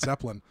from Led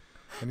Zeppelin.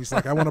 And he's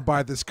like, I want to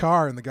buy this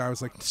car. And the guy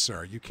was like,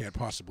 sir, you can't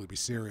possibly be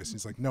serious.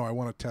 He's like, no, I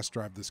want to test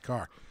drive this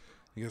car.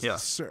 He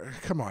goes, sir,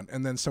 come on.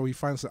 And then so he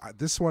finally said,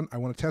 this one, I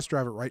want to test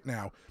drive it right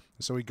now.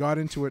 And so he got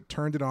into it,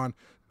 turned it on,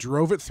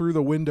 drove it through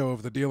the window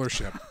of the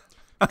dealership.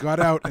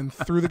 Got out and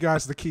threw the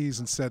guys the keys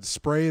and said,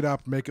 spray it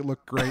up, make it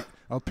look great.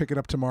 I'll pick it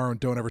up tomorrow and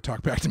don't ever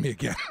talk back to me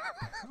again.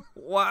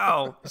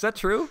 Wow. Is that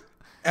true?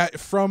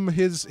 From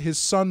his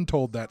son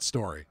told that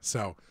story.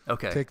 So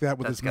take that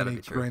with That's as many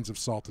grains of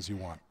salt as you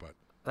want. But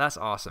that's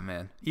awesome,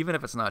 man. Even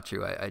if it's not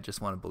true, I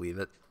just want to believe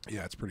it.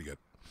 Yeah, it's pretty good.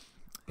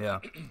 Yeah.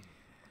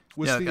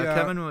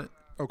 Kevin...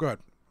 Oh, go ahead.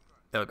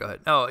 Oh, go ahead.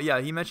 Oh, yeah,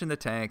 he mentioned the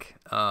tank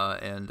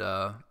and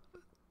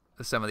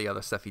some of the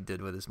other stuff he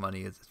did with his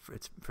money.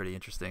 It's pretty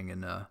interesting.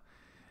 And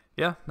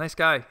yeah, nice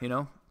guy,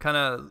 kind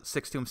of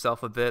sticks to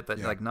himself a bit, but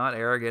like not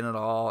arrogant at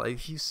all.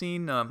 If you've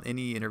seen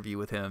any interview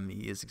with him,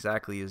 he is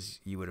exactly as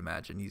you would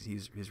imagine.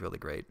 He's really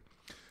great.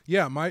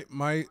 Yeah,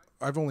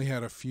 I've only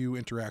had a few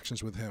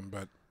interactions with him,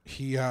 but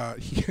he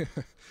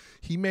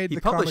made the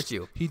published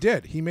you. He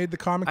did. He made the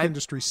comic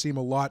industry seem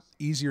a lot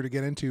easier to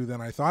get into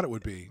than I thought it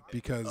would be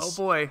because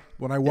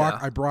when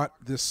I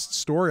brought this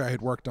story I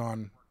had worked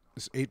on,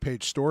 this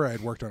 8-page story I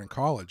had worked on in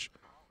college.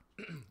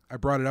 I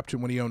brought it up to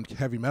him when he owned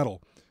Heavy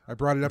Metal. I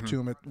brought it up to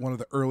him at one of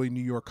the early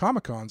New York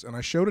Comic Cons, and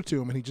I showed it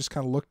to him, and he just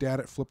kind of looked at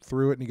it, flipped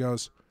through it, and he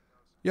goes,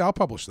 "Yeah, I'll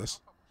publish this."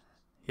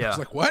 Yeah, I was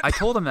like, "What?" I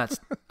told him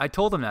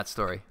that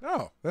story.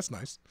 Oh, that's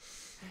nice.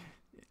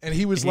 And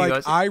he was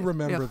like, "I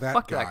remember that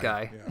fuck guy." That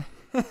guy.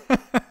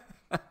 Yeah.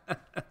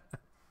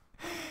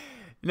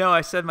 No,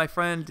 I said, my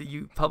friend,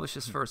 you published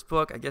his first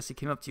book. I guess he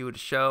came up to you at a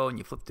show, and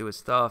you flipped through his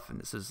stuff, and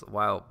this is a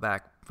while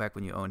back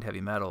when you owned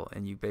Heavy Metal,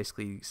 and you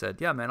basically said,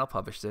 "Yeah, man, I'll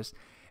publish this."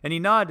 And he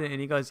nodded, and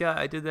he goes, "Yeah,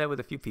 I did that with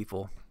a few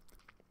people."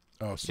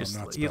 Oh, so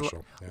not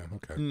special. Yeah,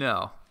 okay.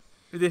 No.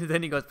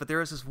 Then he goes, "But there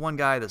was this one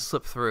guy that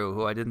slipped through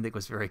who I didn't think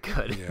was very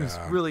good. Yeah. He was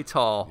really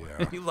tall. Yeah.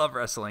 And he loved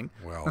wrestling."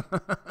 Well,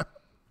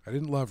 I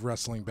didn't love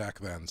wrestling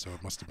back then, so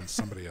it must have been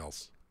somebody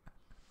else.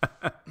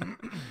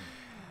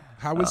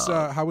 How was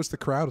the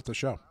crowd at the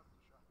show?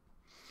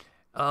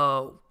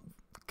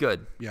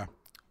 Good. Yeah.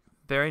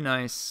 Very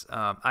nice.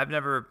 A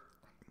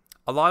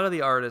lot of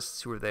the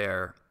artists who were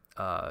there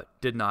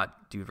did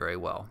not do very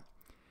well.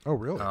 Oh,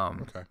 really?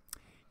 Okay.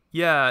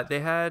 Yeah,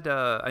 they had,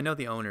 I know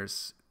the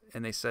owners,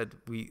 and they said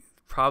we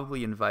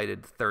probably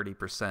invited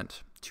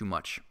 30% too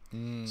much.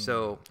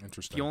 So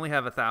if you only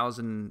have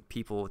 1,000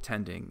 people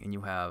attending and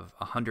you have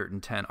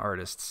 110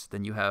 artists,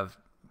 then you have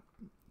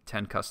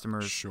 10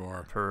 customers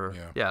per.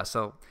 Yeah.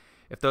 So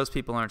if those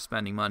people aren't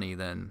spending money,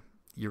 then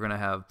you're going to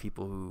have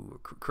people who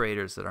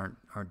creators that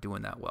aren't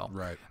doing that well.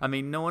 Right. I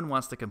mean, no one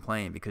wants to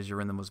complain because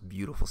you're in the most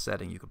beautiful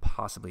setting you could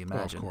possibly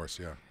imagine. Oh, of course,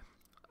 yeah.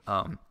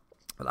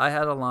 But I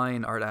had a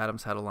line. Art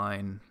Adams had a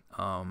line.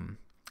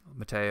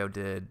 Mateo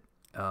did.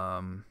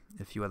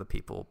 A few other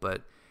people.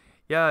 But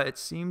yeah, it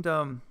seemed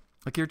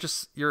like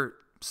you're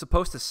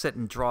supposed to sit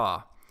and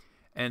draw,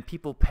 and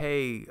people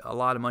pay a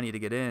lot of money to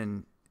get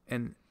in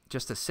and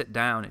just to sit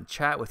down and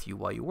chat with you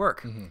while you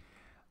work. Mm-hmm.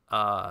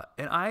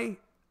 And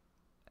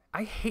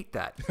I hate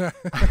that.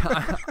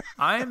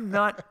 I'm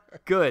not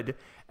good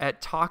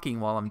at talking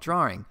while I'm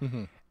drawing.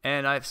 Mm-hmm.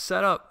 And I've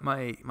set up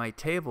my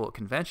table at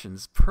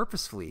conventions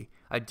purposefully.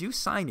 I do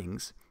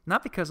signings,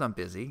 not because I'm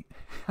busy.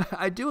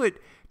 I do it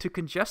to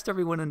congest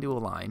everyone into a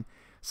line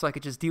so I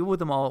could just deal with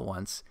them all at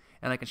once,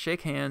 and I can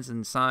shake hands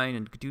and sign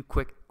and do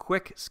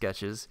quick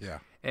sketches. Yeah.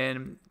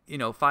 And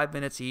 5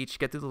 minutes each,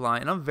 get through the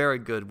line. And I'm very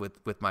good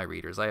with my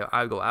readers.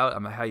 I go out,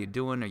 I'm like, how you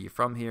doing? Are you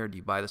from here? Do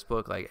you buy this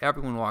book? Like,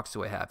 everyone walks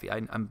away happy.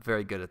 I'm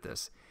very good at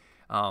this.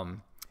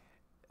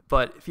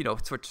 But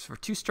for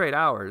 2 straight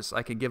hours,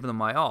 I can give them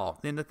my all.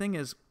 And the thing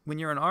is, when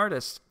you're an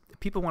artist,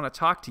 people want to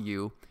talk to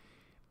you.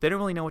 They don't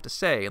really know what to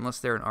say unless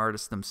they're an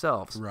artist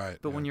themselves. Right.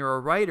 But when you're a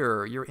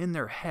writer, you're in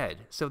their head.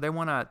 So they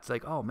want to, it's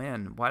like, oh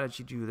man, why did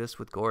you do this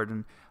with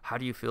Gordon? How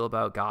do you feel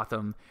about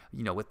Gotham?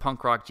 With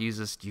Punk Rock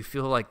Jesus, do you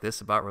feel like this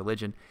about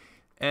religion?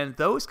 And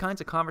those kinds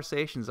of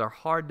conversations are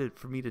hard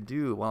for me to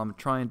do while I'm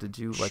trying to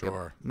do like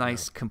a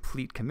nice,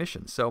 complete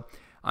commission. So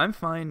I'm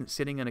fine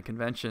sitting in a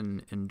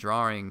convention and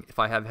drawing if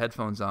I have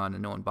headphones on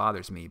and no one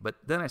bothers me, but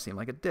then I seem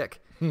like a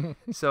dick.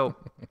 So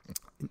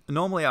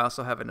normally I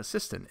also have an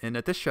assistant, and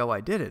at this show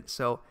I didn't.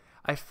 So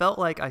I felt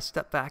like I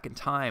stepped back in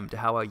time to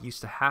how I used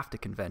to have to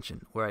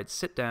convention, where I'd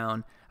sit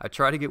down, I'd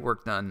try to get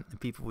work done, and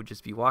people would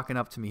just be walking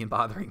up to me and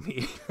bothering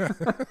me.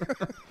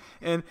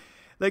 And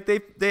like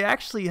they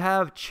actually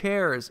have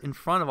chairs in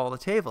front of all the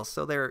tables,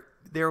 so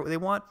they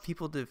want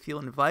people to feel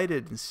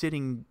invited and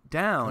sitting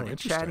down and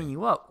chatting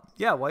you up.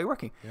 Yeah, while you're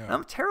working. Yeah. And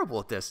I'm terrible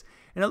at this.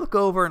 And I look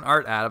over and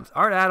Art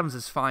Adams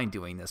is fine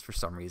doing this for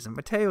some reason.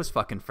 Mateo's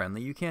fucking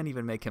friendly. You can't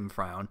even make him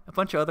frown. A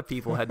bunch of other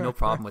people had no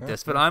problem with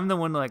this, but I'm the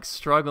one like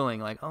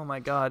struggling, like, oh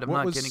my God, I'm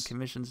not getting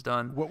commissions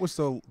done. What was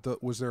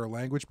was there a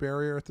language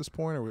barrier at this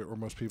point, or were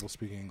most people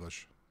speaking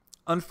English?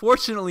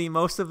 Unfortunately,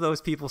 most of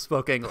those people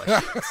spoke English.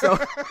 So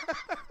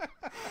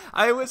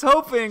I was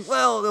hoping,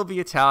 well, they'll be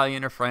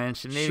Italian or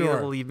French, and maybe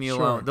they'll leave me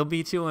alone. They'll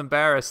be too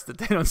embarrassed that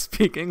they don't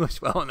speak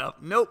English well enough.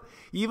 Nope.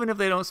 Even if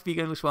they don't speak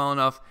English well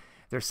enough,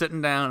 they're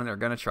sitting down and they're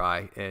going to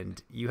try,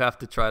 and you have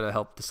to try to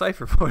help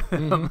decipher for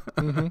them.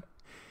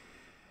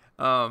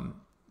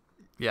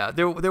 Yeah,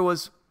 there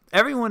was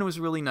everyone was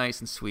really nice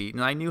and sweet,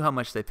 and I knew how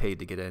much they paid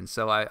to get in,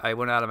 so I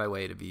went out of my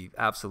way to be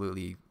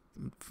absolutely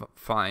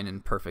fine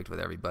and perfect with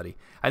everybody.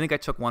 I think I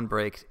took one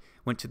break,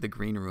 went to the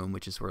green room,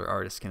 which is where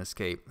artists can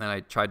escape, and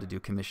I tried to do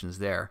commissions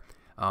there.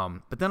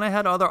 But then I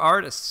had other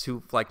artists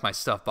who like my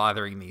stuff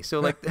bothering me. So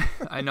like,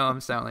 I know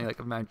I'm sounding like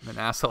an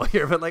asshole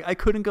here, but like I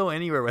couldn't go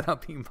anywhere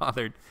without being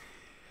bothered.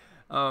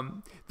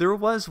 There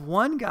was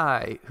one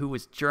guy who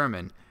was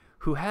German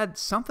who had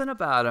something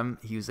about him.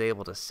 He was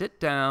able to sit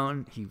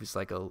down. He was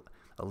like a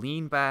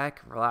lean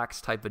back,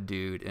 relaxed type of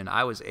dude. And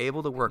I was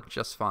able to work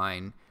just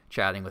fine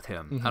chatting with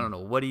him. Mm-hmm. I don't know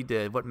what he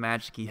did, what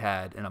magic he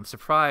had. And I'm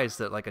surprised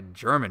that like a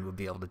German would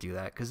be able to do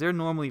that, because they're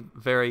normally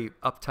very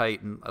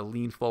uptight and a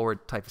lean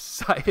forward type of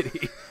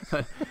society.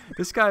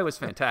 This guy was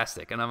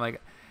fantastic. And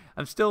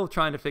I'm still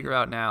trying to figure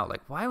out now,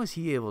 like, why was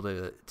he able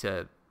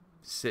to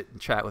sit and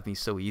chat with me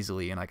so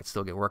easily and I could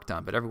still get work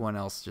done, but everyone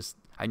else just,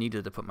 I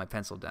needed to put my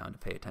pencil down to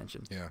pay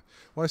attention. Yeah.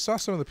 Well, I saw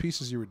some of the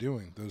pieces you were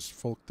doing,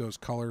 those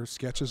color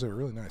sketches. They were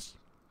really nice.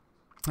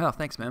 Oh,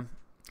 thanks, man.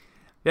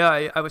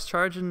 Yeah, I was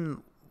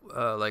charging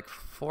like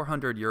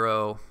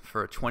 €400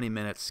 for a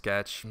 20-minute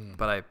sketch,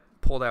 but I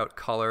pulled out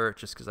color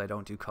just because I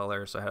don't do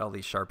color, so I had all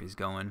these Sharpies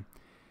going.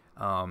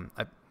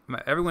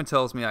 Everyone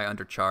tells me I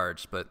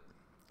undercharged, but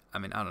I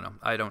mean, I don't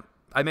know.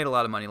 I made a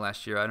lot of money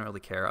last year. I don't really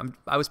care.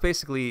 I was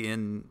basically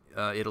in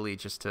Italy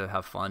just to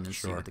have fun and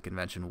see what the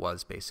convention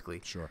was,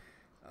 basically. Sure.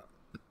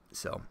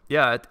 So,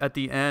 yeah, at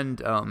the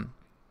end,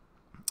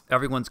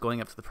 everyone's going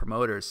up to the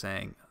promoters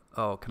saying,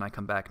 oh, can I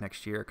come back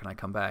next year? Can I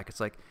come back? It's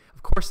like,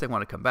 of course they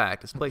want to come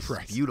back. This place is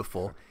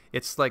beautiful.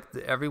 It's like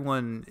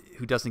everyone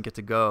who doesn't get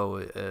to go,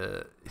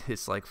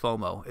 it's like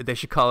FOMO. They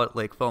should call it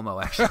like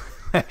FOMO,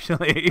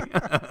 actually.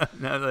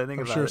 Now that I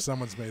think I'm about sure it.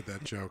 Someone's made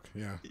that joke,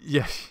 yeah.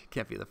 Yeah,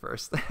 can't be the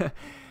first.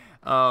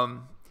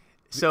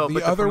 So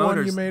the other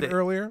one you made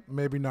earlier,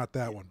 maybe not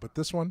that one, but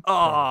this one? Oh,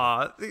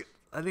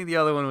 I think the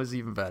other one was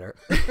even better.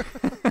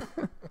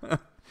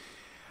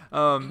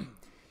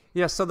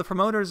 Yeah, so the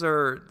promoters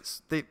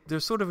they're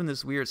sort of in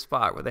this weird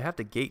spot where they have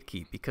to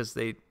gatekeep because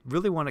they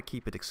really want to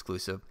keep it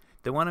exclusive.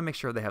 They want to make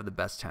sure they have the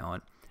best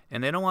talent,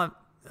 and they don't want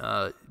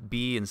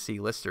B and C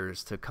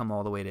listers to come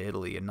all the way to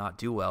Italy and not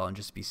do well and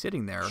just be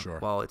sitting there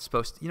while it's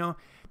supposed to,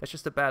 that's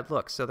just a bad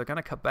look. So they're going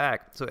to cut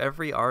back. So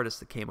every artist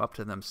that came up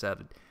to them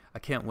said, I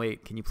can't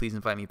wait. Can you please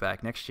invite me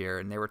back next year?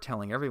 And they were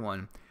telling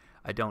everyone,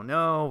 I don't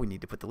know. We need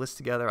to put the list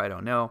together. I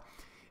don't know.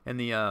 And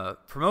the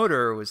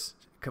promoter was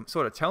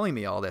sort of telling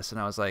me all this, and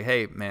I was like,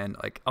 hey man,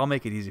 like, I'll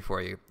make it easy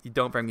for you. You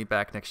don't bring me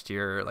back next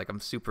year. Like, I'm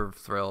super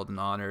thrilled and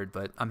honored,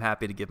 but I'm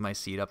happy to give my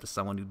seat up to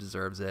someone who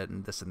deserves it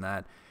and this and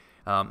that.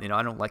 I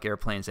don't like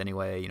airplanes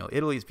anyway.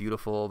 Italy's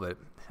beautiful, but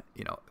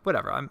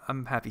whatever.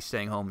 I'm happy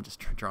staying home and just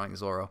drawing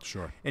Zorro.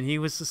 Sure. And he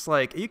was just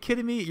like, are you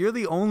kidding me? You're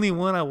the only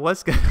one I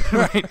was gonna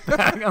write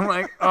back. I'm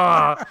like,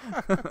 oh.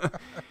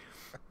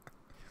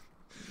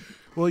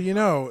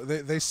 Well,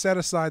 they set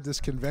aside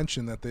this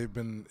convention that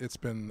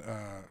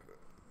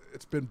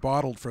it's been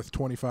bottled for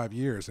 25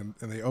 years, and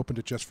they opened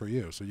it just for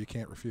you, so you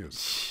can't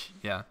refuse.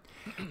 Yeah.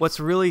 What's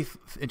really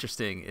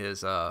interesting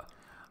is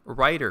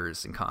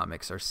writers in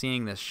comics are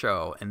seeing this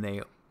show, and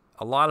they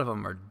a lot of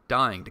them are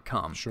dying to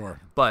come.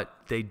 Sure. But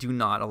they do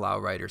not allow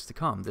writers to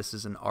come. This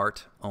is an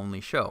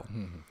art-only show.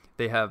 Mm-hmm.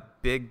 They have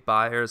big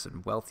buyers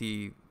and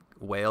wealthy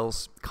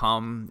whales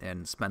come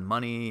and spend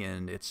money,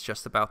 and it's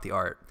just about the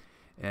art.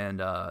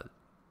 And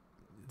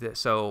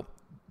so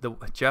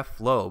Jeff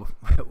Loeb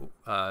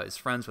is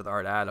friends with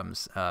Art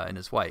Adams and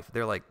his wife.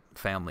 They're like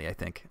family, I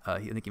think. I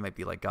think he might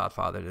be like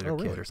godfather to their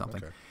kid or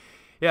something. Okay.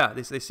 Yeah,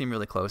 they seem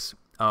really close.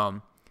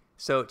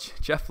 So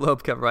Jeff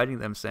Loeb kept writing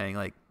them saying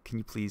like, can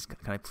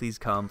I please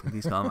come?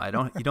 Please come.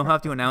 You don't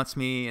have to announce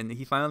me. And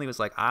he finally was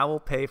like, I will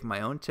pay for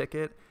my own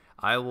ticket.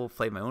 I will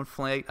play my own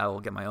flight. I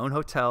will get my own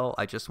hotel.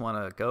 I just want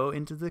to go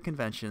into the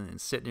convention and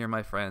sit near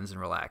my friends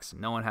and relax.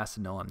 And no one has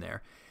to know I'm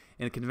there.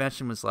 And the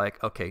convention was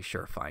like, okay,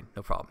 sure, fine,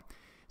 no problem.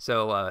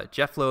 So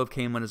Jeff Loeb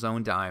came on his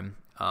own dime,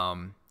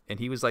 and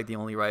he was like the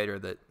only writer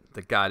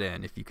that got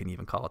in, if you can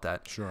even call it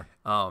that. Sure.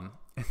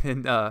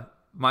 And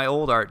my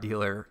old art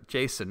dealer,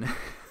 Jason,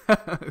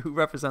 who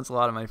represents a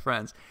lot of my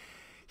friends,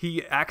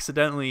 he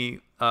accidentally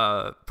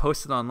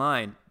posted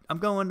online, I'm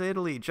going to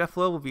Italy. Jeff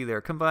Loeb will be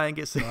there. Come by and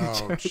get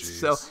signatures.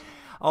 So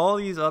all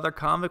these other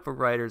comic book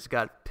writers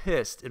got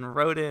pissed and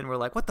wrote in. We're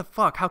like, what the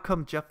fuck? How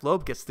come Jeff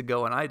Loeb gets to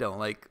go and I don't?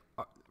 Like,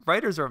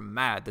 writers are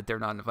mad that they're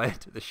not invited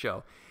to the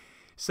show.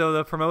 So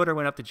the promoter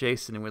went up to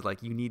Jason and was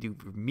like, you need to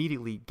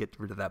immediately get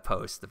rid of that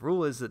post. The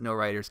rule is that no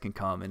writers can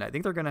come. And I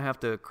think they're going to have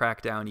to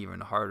crack down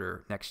even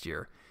harder next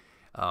year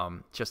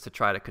just to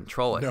try to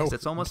control it. Because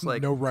it's almost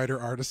like... No writer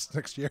artists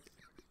next year?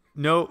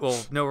 No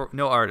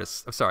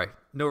artists. I'm sorry.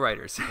 No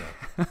writers.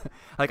 Yeah.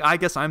 Like, I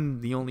guess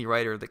I'm the only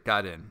writer that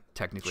got in,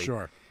 technically.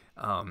 Sure.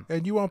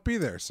 And you won't be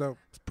there, so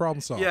it's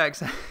problem solved. Yeah,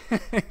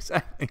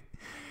 exactly.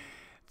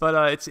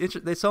 But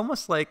it's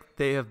almost like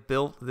they have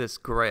built this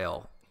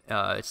grail.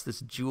 It's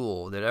this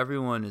jewel that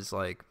everyone is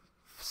like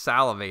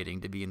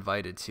salivating to be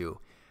invited to.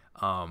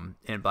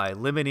 And by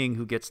limiting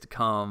who gets to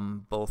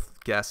come,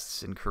 both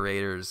guests and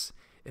creators,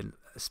 and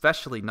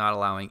especially not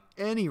allowing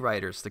any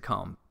writers to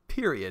come,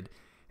 period,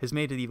 has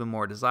made it even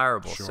more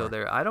desirable. Sure.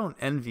 So I don't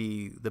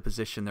envy the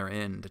position they're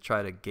in to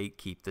try to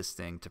gatekeep this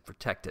thing, to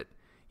protect it,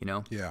 you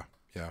know? Yeah.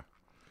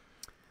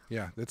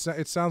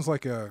 It sounds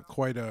like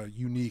quite a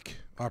unique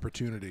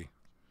opportunity.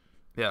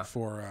 Yeah.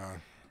 For a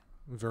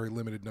very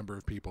limited number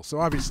of people. So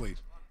obviously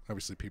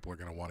people are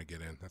going to want to get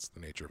in. That's the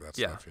nature of that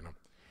stuff, you know?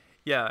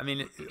 Yeah, I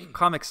mean,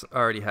 comics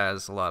already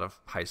has a lot of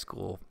high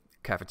school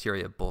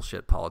cafeteria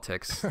bullshit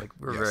politics. Like,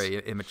 we're a very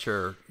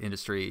immature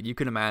industry. You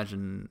can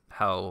imagine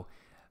how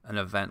an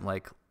event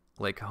like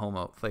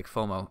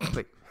FOMO.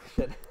 Wait,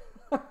 shit.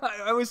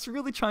 I was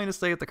really trying to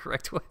say it the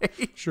correct way.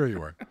 Sure you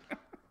were.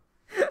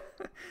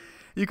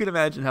 You can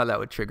imagine how that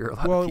would trigger a lot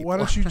of people. Well, why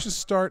don't you just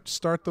start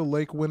the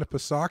Lake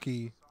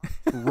Winnipesaukee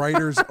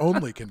writers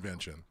only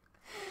convention?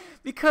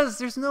 Because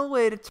there's no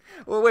way to...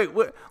 wait.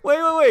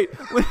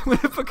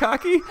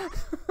 Winnipesaukee?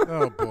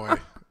 Oh, boy.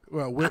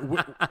 Well,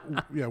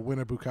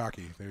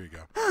 Winnipesaukee. There you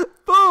go.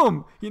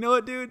 Boom! You know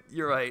what, dude?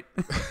 You're right.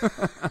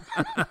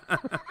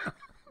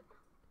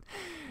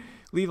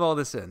 Leave all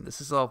this in. This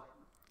is all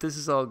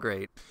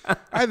great.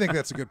 I think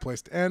that's a good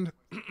place to end.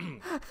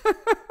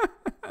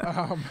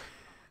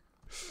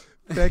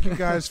 Thank you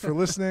guys for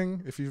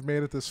listening. If you've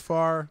made it this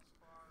far,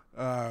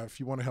 if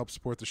you want to help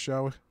support the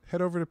show,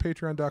 head over to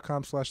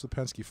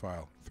patreon.com/thepensky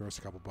file. Throw us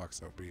a couple bucks.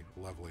 That would be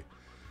lovely.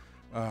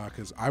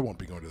 Because I won't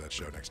be going to that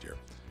show next year.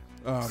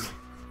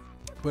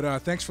 But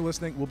thanks for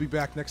listening. We'll be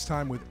back next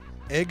time with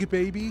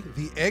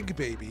the Egg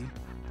Baby,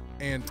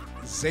 and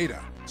Zeta.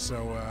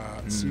 So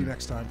see you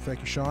next time.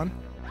 Thank you, Sean.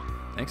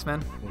 Thanks,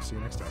 man. We'll see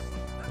you next time.